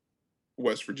at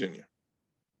West Virginia.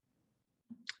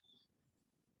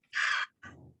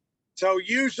 So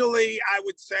usually I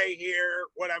would say here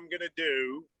what I'm going to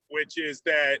do, which is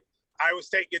that Iowa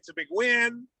State gets a big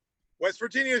win. West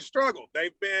Virginia has struggled.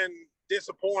 They've been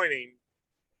disappointing.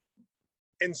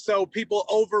 And so people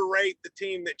overrate the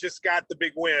team that just got the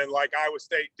big win like Iowa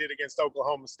State did against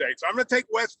Oklahoma State. So I'm going to take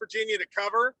West Virginia to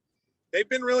cover. They've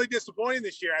been really disappointing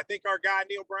this year. I think our guy,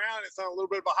 Neil Brown, is on a little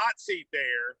bit of a hot seat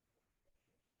there.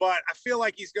 But I feel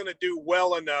like he's going to do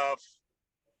well enough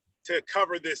to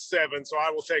cover this 7. So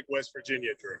I will take West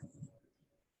Virginia, Drew.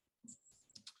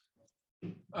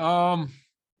 I'm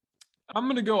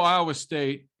going to go Iowa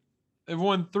State. They've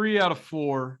won 3 out of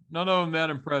 4. None of them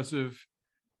that impressive.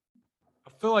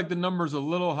 I feel like the number's a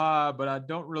little high, but I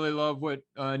don't really love what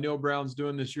Neil Brown's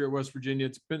doing this year at West Virginia.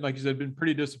 It's been, like you said, been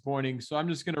pretty disappointing. So I'm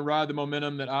just going to ride the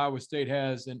momentum that Iowa State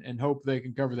has and hope they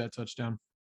can cover that touchdown.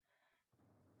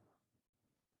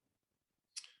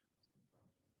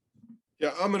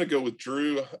 Yeah, I'm going to go with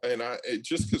Drew, and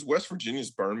just because West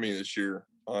Virginia's burned me this year.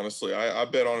 Honestly, I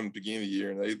bet on them at the beginning of the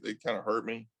year, and they kind of hurt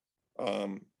me.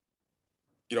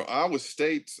 You know, Iowa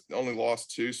State only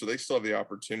lost 2, so they still have the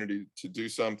opportunity to do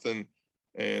something.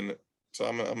 And so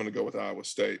I'm going to go with Iowa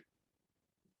State.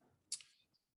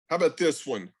 How about this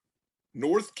one?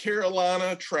 North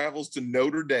Carolina travels to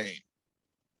Notre Dame.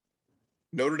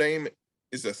 Notre Dame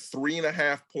is a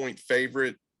 3.5-point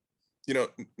favorite. You know,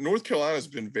 North Carolina's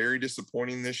been very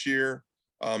disappointing this year.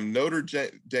 Notre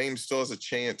Dame still has a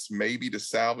chance maybe to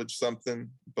salvage something,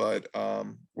 but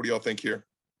what do y'all think here?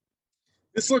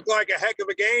 This looked like a heck of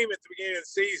a game at the beginning of the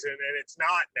season, and it's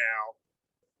not now.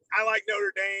 I like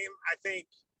Notre Dame. I think,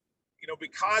 you know,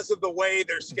 because of the way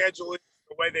their schedule is,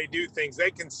 the way they do things,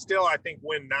 they can still, I think,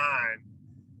 win 9,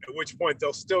 at which point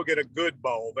they'll still get a good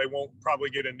bowl. They won't probably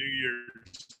get a New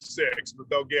Year's 6, but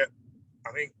they'll get,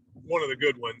 I think, one of the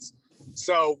good ones.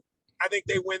 So I think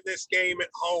they win this game at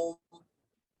home.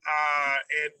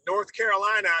 And North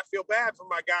Carolina, I feel bad for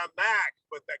my guy, Mac,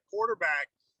 but that quarterback,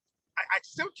 I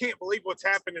still can't believe what's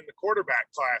happened in the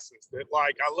quarterback classes. That,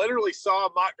 like, I literally saw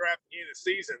a mock draft at the end of the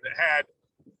season that had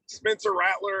Spencer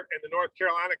Rattler and the North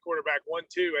Carolina quarterback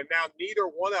 1-2, and now neither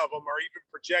one of them are even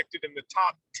projected in the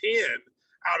top 10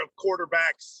 out of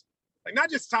quarterbacks, like not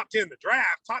just top 10 in the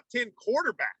draft, top 10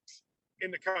 quarterbacks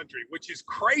in the country, which is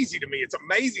crazy to me. It's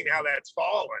amazing how that's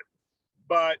fallen,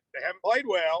 but they haven't played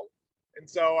well. And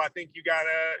so I think you got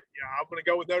to, you know, I'm going to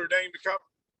go with Notre Dame to cover.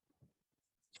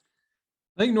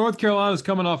 I think North Carolina's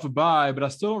coming off a bye, but I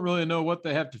still don't really know what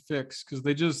they have to fix because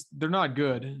they're not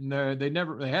good. And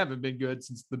they haven't been good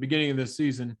since the beginning of this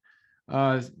season.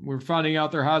 We're finding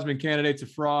out their Heisman candidate's a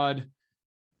fraud.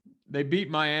 They beat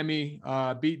Miami,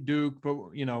 beat Duke, but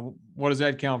you know, what does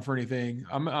that count for anything?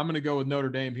 I'm going to go with Notre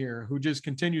Dame here, who just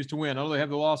continues to win. I know they have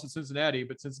the loss at Cincinnati,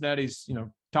 but Cincinnati's, you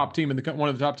know, top team one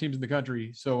of the top teams in the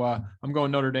country. So I'm going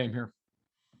Notre Dame here.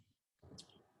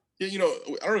 Yeah, you know,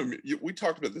 I don't know. We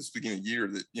talked about this at the beginning of the year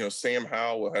that, you know, Sam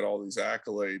Howell had all these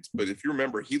accolades, but if you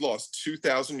remember, he lost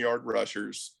 2,000-yard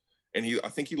rushers and I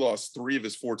think he lost 3 of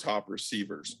his 4 top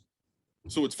receivers.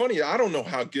 So it's funny. I don't know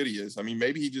how good he is. I mean,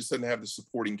 maybe he just doesn't have the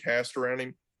supporting cast around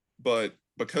him, but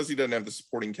because he doesn't have the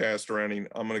supporting cast around him,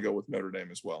 I'm going to go with Notre Dame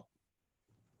as well.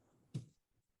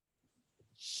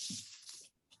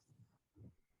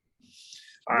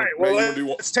 All right. Well,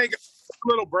 let's take a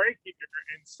little break here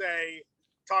and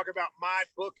talk about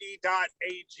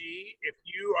mybookie.ag. If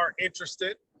you are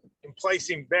interested in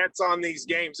placing bets on these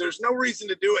games, there's no reason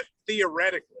to do it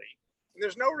theoretically. And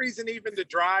there's no reason even to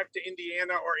drive to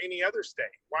Indiana or any other state.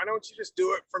 Why don't you just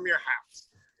do it from your house?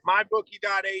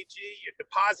 Mybookie.ag, you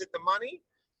deposit the money,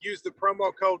 use the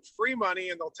promo code FREEMONEY,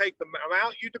 and they'll take the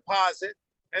amount you deposit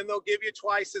and they'll give you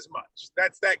twice as much.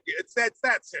 That's that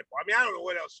simple. I mean, I don't know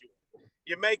what else you want.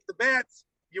 You make the bets,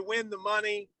 you win the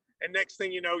money, and next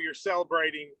thing you know, you're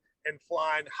celebrating and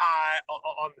flying high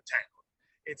on the town.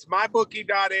 It's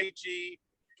mybookie.ag.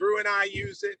 Drew and I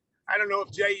use it. I don't know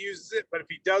if Jay uses it, but if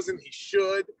he doesn't, he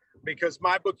should, because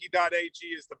mybookie.ag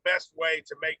is the best way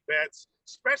to make bets,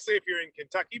 especially if you're in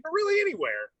Kentucky, but really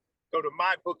anywhere. Go to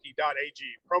mybookie.ag.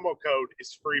 Promo code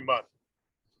is free money.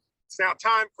 It's now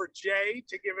time for Jay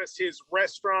to give us his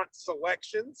restaurant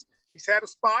selections. He's had a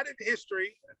spotted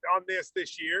history on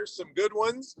this year, some good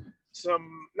ones,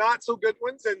 some not so good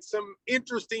ones, and some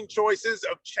interesting choices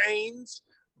of chains.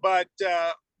 But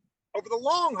over the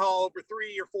long haul, over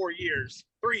 3 or 4 years,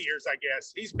 3 years, I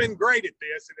guess, he's been great at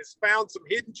this and has found some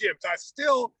hidden gems. I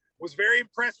still was very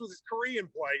impressed with his Korean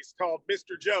place called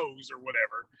Mr. Joe's or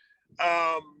whatever.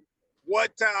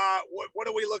 What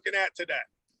are we looking at today?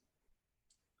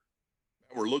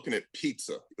 We're looking at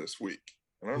pizza this week.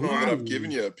 I don't know that I've given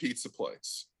you a pizza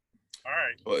place. All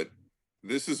right. But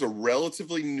this is a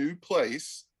relatively new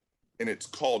place, and it's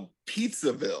called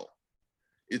Pizzaville.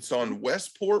 It's on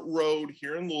Westport Road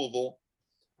here in Louisville,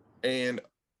 and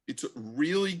it's a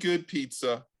really good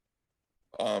pizza.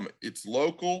 It's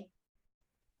local.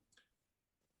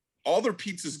 All their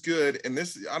pizza's good, and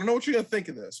this, I don't know what you're going to think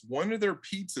of this. One of their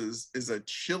pizzas is a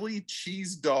chili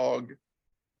cheese dog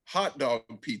hot dog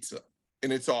pizza,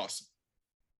 and it's awesome.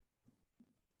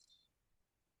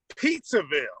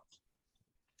 Pizzaville.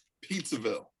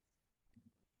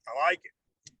 I like it.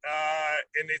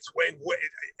 And it's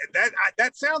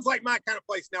that sounds like my kind of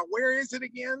place. Now, where is it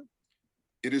again?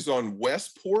 It is on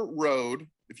Westport Road.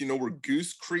 If you know where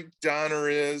Goose Creek Diner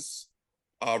is,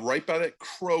 right by that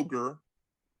Kroger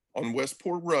on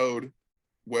Westport Road,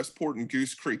 Westport and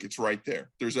Goose Creek. It's right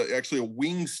there. There's actually a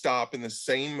wing stop in the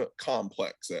same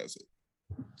complex as it.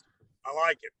 I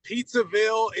like it.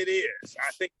 Pizzaville it is.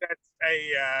 I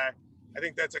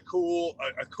think that's a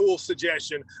cool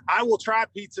suggestion. I will try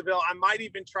Pizzaville. I might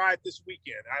even try it this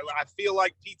weekend. I feel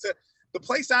like pizza, the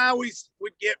place I always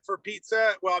would get for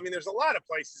pizza, well, I mean, there's a lot of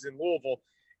places in Louisville,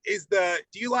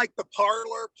 do you like the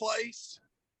Parlor place?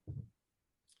 You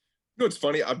know, it's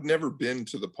funny. I've never been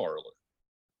to the Parlor.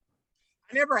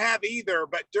 I never have either,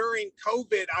 but during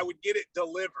COVID, I would get it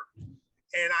delivered.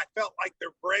 And I felt like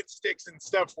their breadsticks and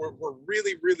stuff were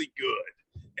really, really good.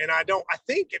 And I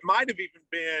think it might have even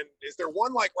been, is there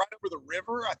one like right over the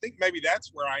river? I think maybe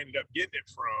that's where I ended up getting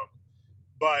it from.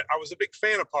 But I was a big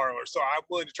fan of Parlor, so I'm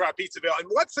willing to try Pizzaville. And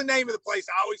what's the name of the place?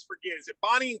 I always forget. Is it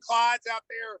Bonnie and Clyde's out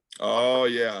there? Oh,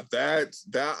 yeah. That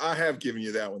I have given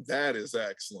you that one. That is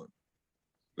excellent.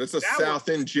 That's a South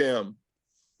End gem.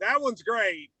 That one's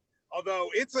great. Although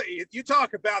you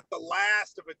talk about the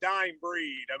last of a dying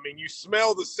breed. I mean, you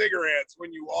smell the cigarettes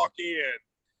when you walk in.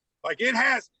 Like it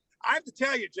has, I have to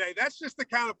tell you, Jay, that's just the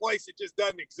kind of place that just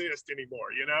doesn't exist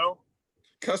anymore, you know?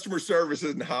 Customer service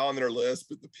isn't high on their list,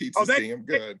 but the pizza's damn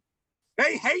good.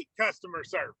 They hate customer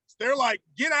service. They're like,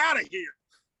 get out of here.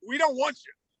 We don't want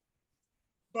you.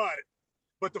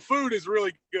 But the food is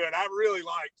really good. I really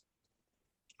liked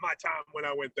my time when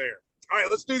I went there. All right,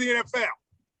 let's do the NFL.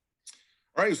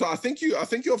 All right, so I think you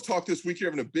have talked this week.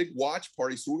 You're having a big watch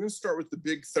party, so we're going to start with the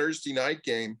big Thursday night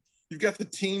game. You've got the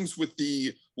teams with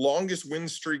the longest win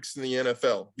streaks in the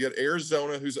NFL. You got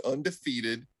Arizona, who's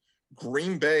undefeated,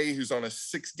 Green Bay, who's on a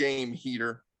 6-game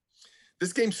heater.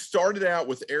 This game started out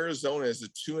with Arizona as a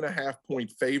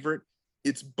 2.5-point favorite.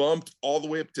 It's bumped all the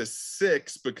way up to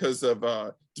 6 because of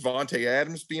Devontae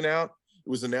Adams being out. It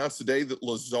was announced today that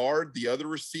Lazard, the other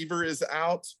receiver, is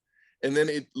out. And then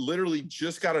it literally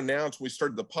just got announced when we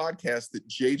started the podcast that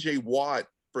J.J. Watt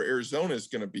for Arizona is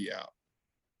going to be out.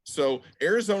 So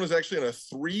Arizona is actually on a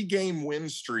 3-game win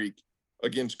streak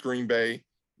against Green Bay.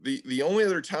 The only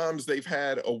other times they've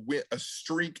had a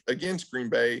streak against Green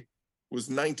Bay was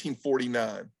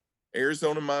 1949.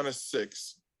 Arizona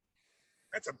 -6.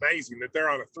 That's amazing that they're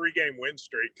on a 3-game win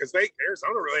streak because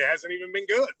Arizona really hasn't even been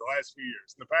good the last few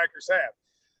years, and the Packers have.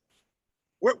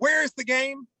 Where is the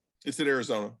game? It's at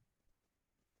Arizona.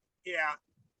 Yeah.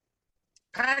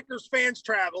 Packers fans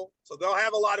travel, so they'll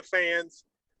have a lot of fans.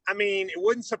 I mean, it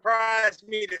wouldn't surprise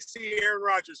me to see Aaron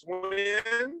Rodgers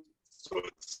win. So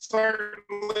it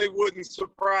certainly wouldn't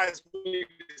surprise me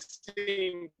to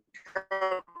see him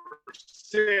cover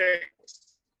 6.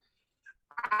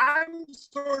 I'm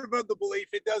sort of the belief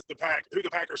it does who the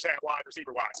Packers have wide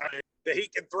receiver wise. I mean, that he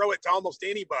can throw it to almost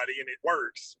anybody and it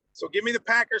works. So give me the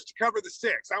Packers to cover the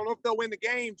 6. I don't know if they'll win the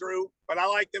game, Drew, but I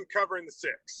like them covering the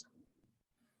 6.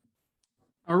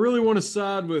 I really want to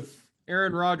side with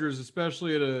Aaron Rodgers,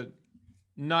 especially at a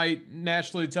night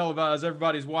nationally televised,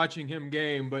 everybody's watching him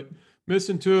game, but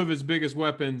missing 2 of his biggest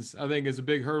weapons, I think, is a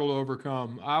big hurdle to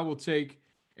overcome. I will take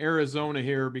Arizona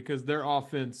here because their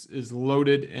offense is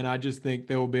loaded, and I just think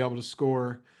they will be able to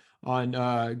score on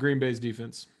Green Bay's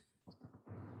defense.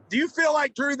 Do you feel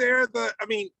like, Drew,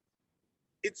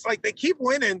 it's like they keep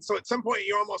winning, so at some point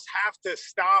you almost have to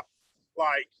stop,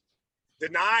 like,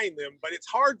 denying them, but it's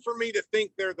hard for me to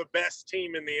think they're the best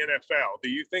team in the NFL. Do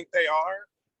you think they are?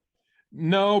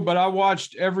 No, but I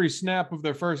watched every snap of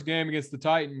their first game against the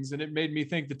Titans, and it made me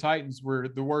think the Titans were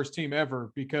the worst team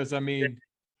ever because, I mean,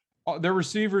 their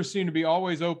receivers seem to be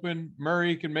always open.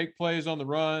 Murray can make plays on the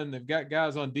run. They've got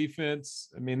guys on defense.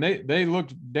 I mean, they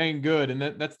looked dang good, and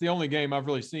that's the only game I've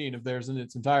really seen of theirs in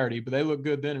its entirety, but they look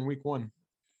good then in week 1.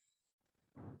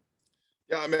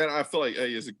 Yeah, I mean, I feel like,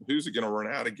 hey, who's it going to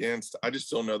run out against? I just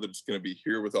don't know that it's going to be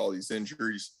here with all these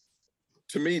injuries.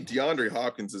 To me, DeAndre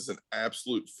Hopkins is an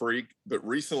absolute freak, but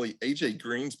recently A.J.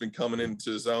 Green's been coming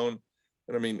into his own.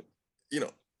 And I mean,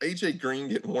 A.J. Green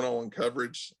getting one-on-one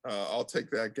coverage, I'll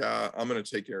take that guy. I'm going to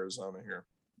take Arizona here.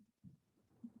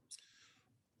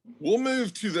 We'll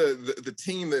move to the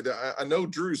team that I know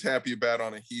Drew's happy about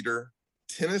on a heater.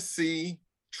 Tennessee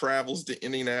travels to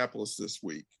Indianapolis this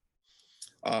week.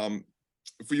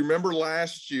 If you remember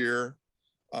last year,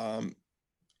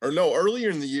 earlier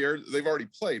in the year, they've already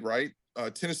played, right?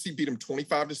 Tennessee beat them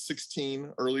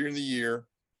 25-16 earlier in the year.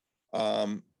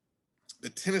 The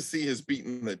Tennessee has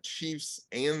beaten the Chiefs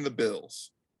and the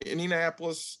Bills.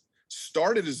 Indianapolis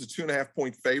started as a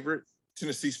 2.5-point favorite.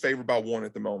 Tennessee's favored by 1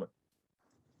 at the moment.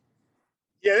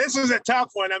 Yeah, this is a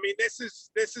tough one. I mean, this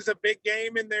is a big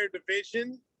game in their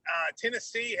division.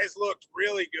 Tennessee has looked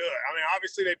really good. I mean,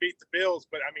 obviously they beat the Bills,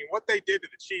 but I mean, what they did to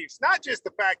the Chiefs, not just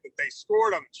the fact that they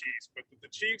scored on the Chiefs, but that the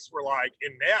Chiefs were like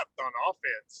inept on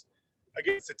offense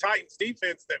against the Titans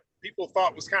defense that people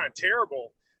thought was kind of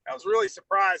terrible. That was really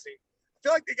surprising. I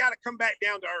feel like they got to come back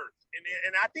down to earth.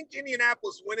 And I think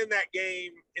Indianapolis winning that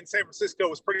game in San Francisco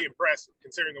was pretty impressive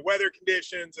considering the weather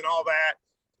conditions and all that.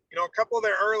 A couple of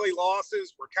their early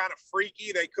losses were kind of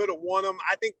freaky. They could have won them.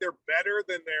 I think they're better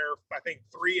than their,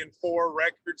 3-4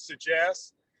 record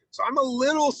suggests. So I'm a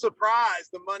little surprised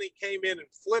the money came in and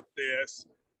flipped this.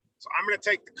 So I'm going to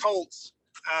take the Colts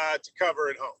to cover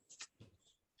at home.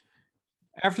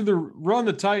 After the run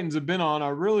the Titans have been on, I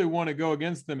really want to go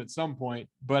against them at some point,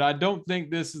 but I don't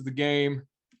think this is the game.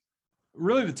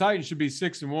 Really, the Titans should be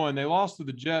 6-1. They lost to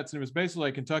the Jets, and it was basically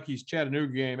like Kentucky's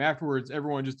Chattanooga game. Afterwards,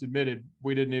 everyone just admitted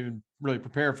we didn't even really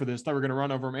prepare for this. Thought we were going to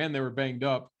run over them, and they were banged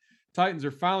up. Titans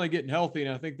are finally getting healthy,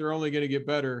 and I think they're only going to get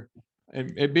better.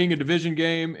 And it being a division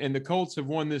game, and the Colts have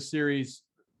won this series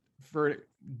for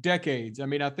decades. I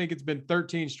mean, I think it's been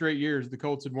 13 straight years the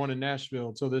Colts had won in Nashville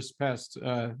until this past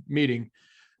meeting.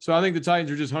 So I think the Titans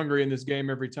are just hungry in this game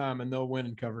every time, and they'll win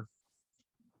and cover.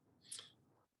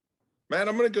 Matt,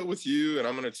 I'm going to go with you, and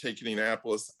I'm going to take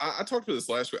Indianapolis. I talked about this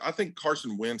last week. I think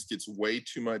Carson Wentz gets way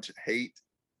too much hate.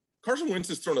 Carson Wentz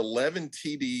has thrown 11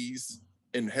 TDs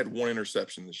and had 1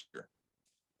 interception this year.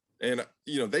 And,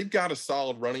 they've got a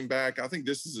solid running back. I think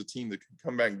this is a team that can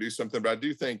come back and do something. But I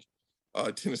do think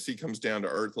Tennessee comes down to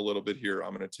earth a little bit here.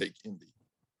 I'm going to take Indy.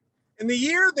 In the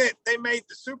year that they made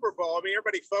the Super Bowl, I mean,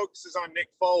 everybody focuses on Nick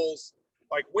Foles,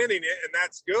 winning it, and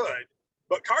that's good.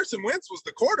 But Carson Wentz was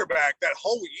the quarterback that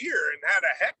whole year and had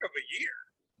a heck of a year.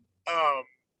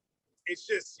 It's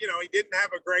just, he didn't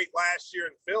have a great last year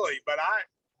in Philly, but I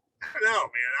don't know,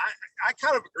 man. I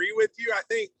kind of agree with you. I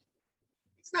think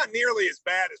it's not nearly as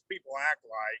bad as people act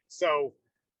like. So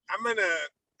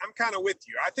I'm kind of with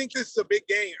you. I think this is a big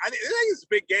game. I think it's a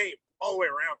big game all the way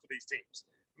around for these teams.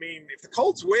 I mean, if the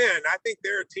Colts win, I think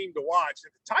they're a team to watch.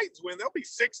 If the Titans win, they'll be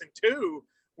 6-2.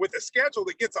 With a schedule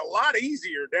that gets a lot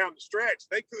easier down the stretch,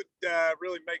 they could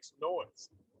really make some noise.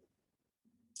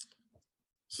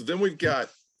 So then we've got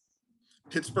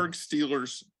Pittsburgh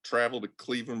Steelers travel to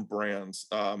Cleveland Browns.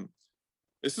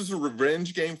 This is a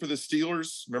revenge game for the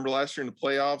Steelers. Remember last year in the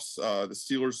playoffs, the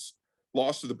Steelers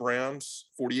lost to the Browns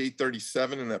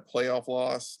 48-37 in that playoff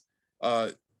loss.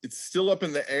 it's still up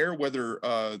in the air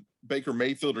whether Baker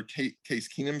Mayfield or Case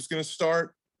Keenum is going to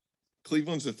start.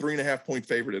 Cleveland's a 3.5-point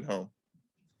favorite at home.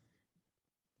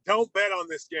 Don't bet on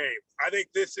this game. I think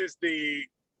this is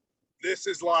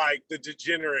like the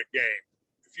degenerate game.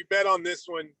 If you bet on this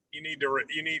one, you need to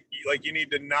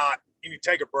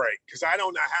take a break, because I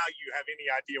don't know how you have any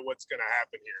idea what's going to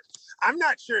happen here. I'm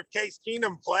not sure if Case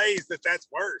Keenum plays that's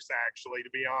worse, actually, to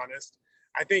be honest.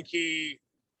 I think he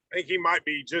might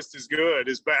be just as good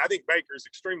as, but I think Baker's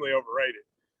extremely overrated.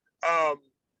 I'm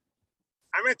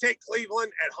going to take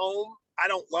Cleveland at home. I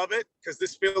don't love it because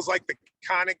this feels like the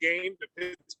kind of game that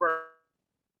Pittsburgh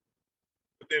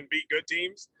then beat good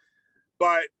teams.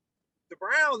 But the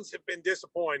Browns have been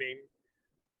disappointing.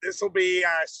 I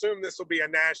assume this will be a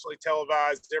nationally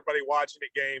televised, everybody watching the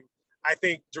game. I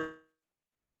think and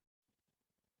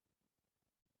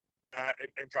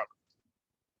cover.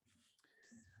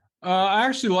 I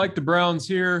actually like the Browns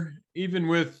here, even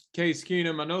with Case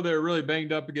Keenum. I know they were really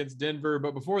banged up against Denver,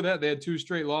 but before that, they had 2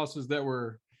 straight losses that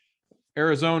were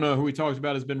Arizona, who we talked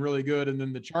about, has been really good, and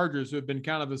then the Chargers, who have been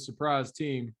kind of a surprise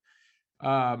team.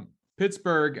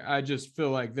 Pittsburgh, I just feel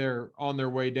like they're on their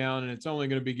way down, and it's only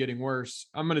going to be getting worse.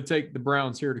 I'm going to take the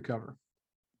Browns here to cover.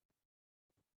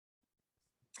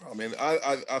 I mean,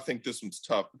 I think this one's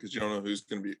tough because you don't know who's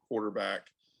going to be a quarterback.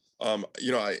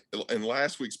 In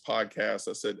last week's podcast,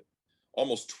 I said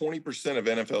almost 20% of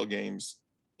NFL games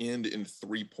end in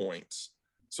 3 points.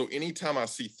 So anytime I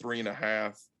see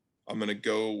 3.5, I'm going to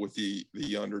go with the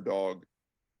underdog.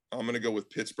 I'm going to go with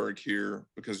Pittsburgh here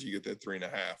because you get that 3.5.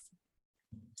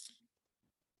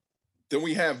 Then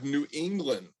we have New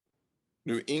England.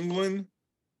 New England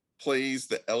plays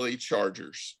the LA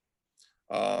Chargers.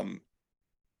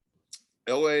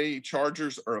 LA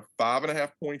Chargers are a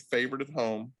 5.5-point favorite at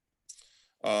home.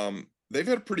 They've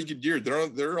had a pretty good year.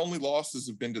 Their only losses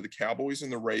have been to the Cowboys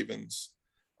and the Ravens.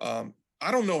 I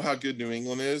don't know how good New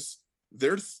England is.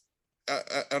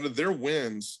 Out of their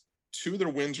wins, 2 of their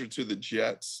wins are to the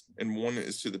Jets and 1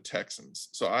 is to the Texans.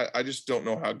 So I just don't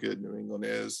know how good New England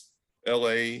is.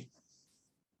 LA,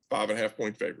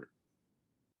 5.5-point favorite.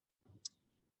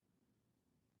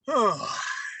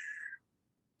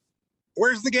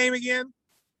 Where's the game again?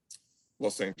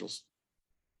 Los Angeles.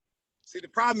 See, the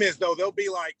problem is, though, there'll be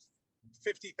like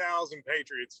 50,000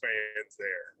 Patriots fans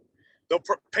there.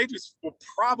 Patriots will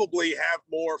probably have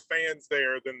more fans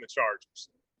there than the Chargers.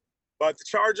 But the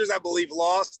Chargers, I believe,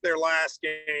 lost their last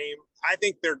game. I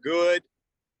think they're good.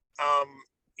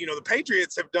 The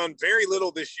Patriots have done very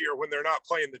little this year when they're not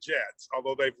playing the Jets,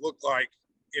 although they've looked like,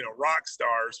 rock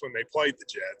stars when they played the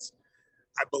Jets.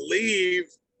 I believe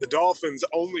the Dolphins'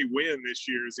 only win this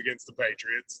year is against the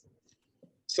Patriots.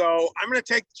 So I'm going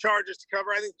to take the Chargers to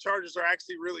cover. I think the Chargers are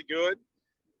actually really good.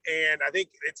 And I think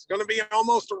it's going to be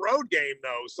almost a road game,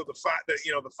 though. So the 5.5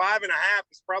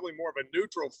 is probably more of a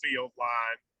neutral field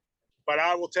line. But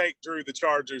I will take, Drew, the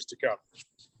Chargers to cover.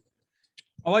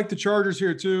 I like the Chargers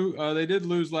here, too. They did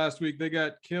lose last week. They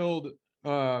got killed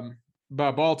by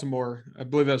Baltimore. I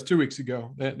believe that was 2 weeks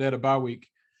ago. They had a bye week.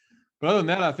 But other than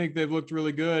that, I think they've looked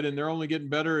really good, and they're only getting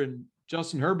better. And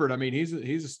Justin Herbert, I mean, he's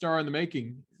a star in the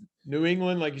making. New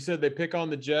England, like you said, they pick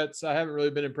on the Jets. I haven't really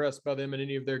been impressed by them in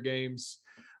any of their games.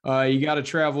 You got to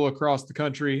travel across the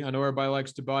country. I know everybody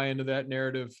likes to buy into that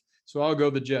narrative. So I'll go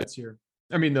the Jets here.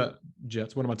 I mean, the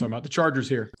Jets. What am I talking about? The Chargers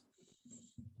here.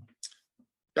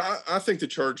 I think the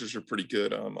Chargers are pretty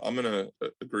good. I'm going to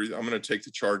agree. I'm going to take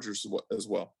the Chargers as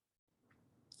well.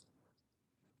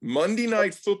 Monday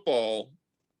Night Football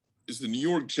is the New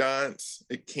York Giants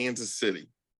at Kansas City.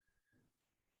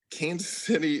 Kansas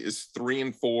City is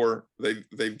 3-4.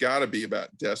 They've got to be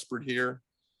about desperate here.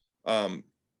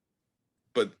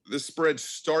 But the spread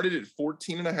started at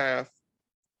 14.5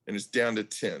 and is down to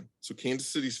 10. So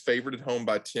Kansas City's favored at home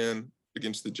by 10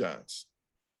 against the Giants.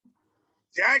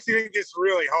 See, I actually think it's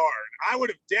really hard. I would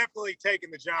have definitely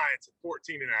taken the Giants at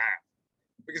 14.5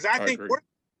 because I think we're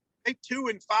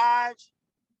 2-5.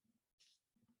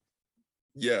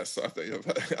 Yes, I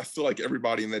feel like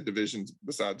everybody in that division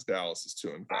besides Dallas is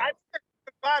 2-5. But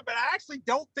I actually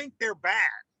don't think they're bad.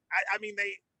 I mean,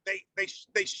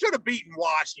 they should have beaten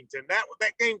Washington.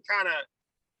 That game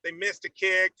they missed a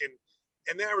kick,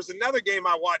 and there was another game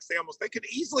I watched. They could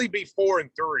easily be 4-3,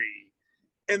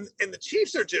 and the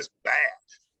Chiefs are just bad,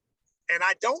 and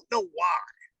I don't know why.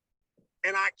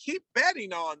 And I keep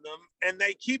betting on them, and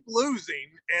they keep losing.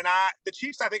 And the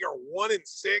Chiefs, I think, are 1-6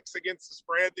 against the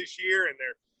spread this year, and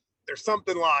they're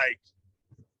something like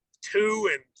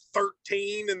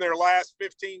 2-13 in their last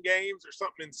 15 games, or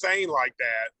something insane like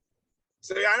that.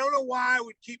 So I don't know why I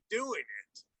would keep doing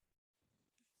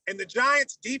it. And the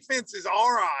Giants' defense is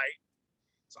all right.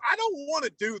 So I don't want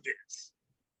to do this.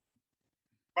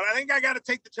 But I think I got to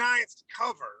take the Giants to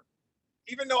cover,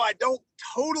 even though I don't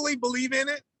totally believe in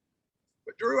it.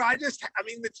 But, Drew,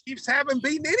 the Chiefs haven't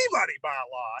beaten anybody by a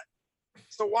lot.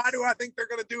 So why do I think they're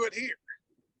going to do it here?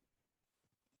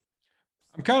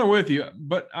 I'm kind of with you,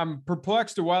 but I'm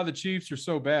perplexed to why the Chiefs are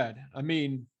so bad. I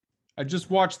mean, I just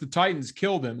watched the Titans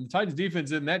kill them. The Titans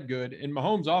defense isn't that good, and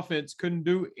Mahomes' offense couldn't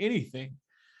do anything.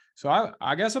 So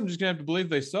I guess I'm just going to have to believe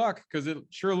they suck because it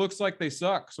sure looks like they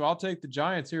suck. So I'll take the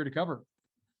Giants here to cover.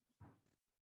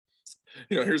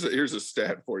 Here's a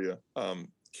stat for you.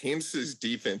 Kansas's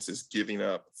defense is giving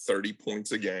up 30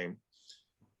 points a game.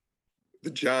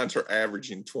 The Giants are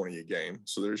averaging 20 a game.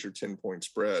 So there's your 10-point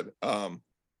spread. I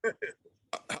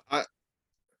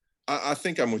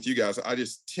think I'm with you guys. I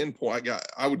just 10 point.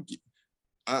 I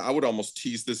would almost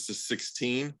tease this to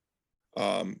 16.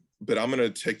 But I'm going to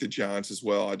take the Giants as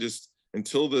well.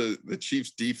 Until the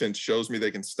Chiefs defense shows me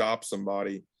they can stop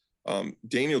somebody.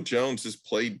 Daniel Jones has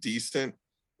played decent.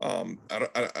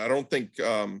 I don't think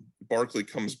Barkley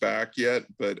comes back yet,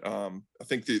 but I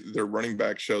think their running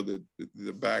back showed that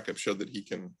the backup showed that he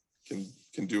can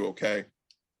do okay.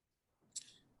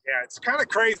 Yeah, it's kind of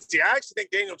crazy. I actually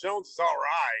think Daniel Jones is all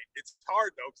right. It's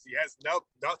hard though because he has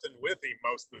nothing with him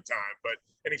most of the time,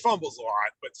 and he fumbles a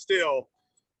lot. But still,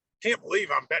 can't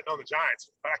believe I'm betting on the Giants.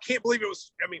 But I can't believe it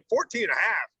was. 14 and a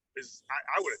half is.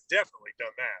 I would have definitely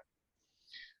done that.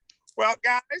 Well,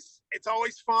 guys, it's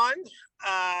always fun.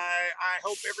 I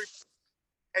hope everybody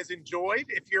has enjoyed.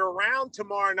 If you're around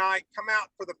tomorrow night, come out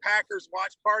for the Packers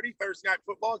watch party, Thursday Night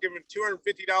Football, giving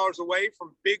 $250 away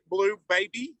from Big Blue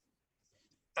Baby,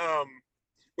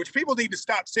 which people need to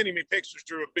stop sending me pictures,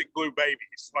 Drew, of Big Blue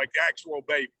babies, like actual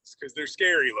babies, because they're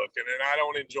scary looking, and I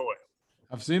don't enjoy them.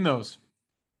 I've seen those.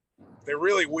 They're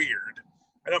really weird.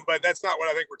 But that's not what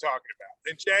I think we're talking about.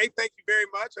 And Jay, thank you very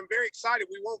much. I'm very excited.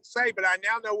 We won't say, but I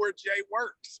now know where Jay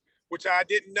works, which I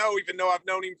didn't know, even though I've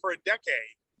known him for a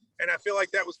decade. And I feel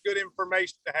like that was good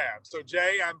information to have. So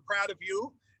Jay, I'm proud of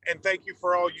you, and thank you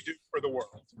for all you do for the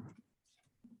world.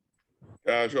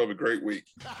 Guys, you have a great week.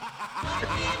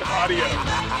 Adios.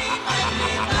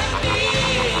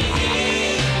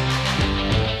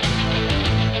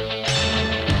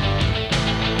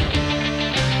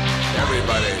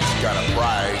 Everybody's got a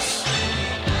price.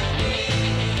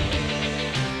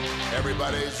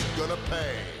 Everybody's gonna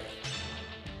pay.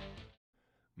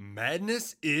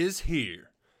 Madness is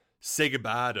here. Say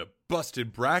goodbye to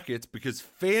busted brackets because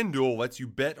FanDuel lets you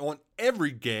bet on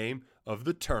every game of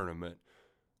the tournament.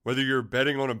 Whether you're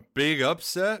betting on a big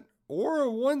upset or a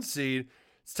 1 seed,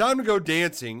 it's time to go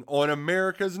dancing on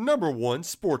America's #1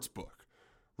 sportsbook.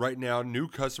 Right now, new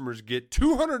customers get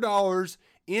 $200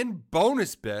 in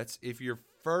bonus bets if your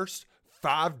first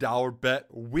 $5 bet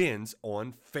wins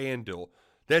on FanDuel.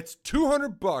 That's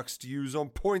 $200 to use on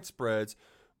point spreads,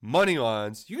 money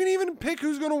lines. You can even pick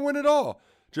who's going to win it all.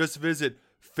 Just visit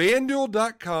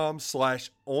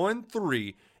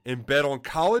FanDuel.com/on3 and bet on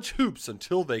college hoops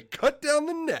until they cut down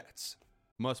the nets.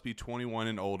 Must be 21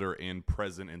 and older and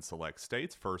present in select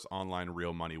states. First online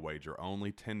real money wager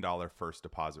only. $10 first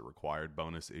deposit required.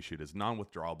 Bonus issued as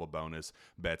non-withdrawable bonus.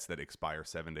 Bets that expire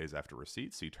 7 days after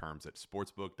receipt. See terms at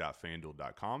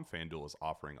sportsbook.fanduel.com. FanDuel is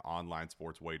offering online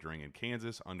sports wagering in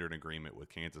Kansas under an agreement with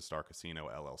Kansas Star Casino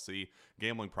LLC.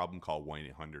 Gambling problem? Call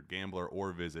 1-800-GAMBLER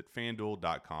or visit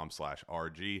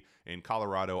fanduel.com/RG. In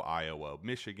Colorado, Iowa,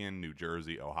 Michigan, New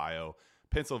Jersey, Ohio,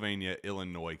 Pennsylvania,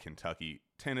 Illinois, Kentucky,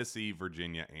 Tennessee,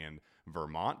 Virginia, and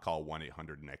Vermont. Call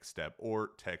 1-800-NEXT-STEP or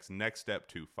text NEXT STEP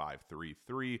to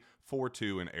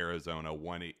 53342. In Arizona,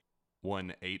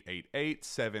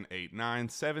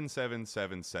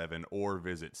 1-888-789-7777 or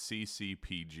visit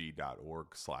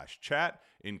ccpg.org/chat.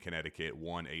 In Connecticut,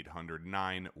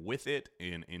 1-800-9-WITH-IT.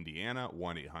 In Indiana,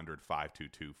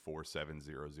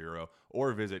 1-800-522-4700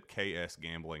 or visit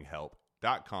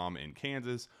ksgamblinghelp.com. In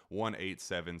Kansas,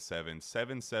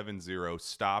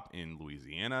 1-877-770-STOP. In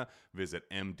Louisiana, visit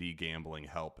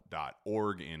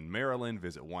mdgamblinghelp.org. In Maryland,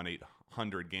 visit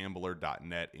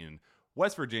 1-800-gambler.net. In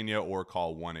West Virginia, or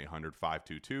call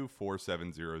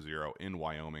 1-800-522-4700. In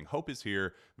Wyoming, Hope is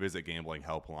here. Visit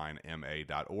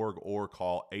gamblinghelplinema.org or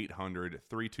call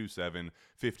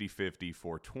 800-327-5050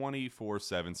 for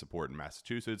 24/7 support in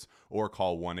Massachusetts, or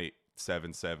call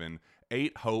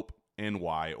 1-877-8-HOPE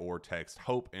NY or text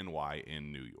HOPE NY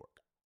in New York.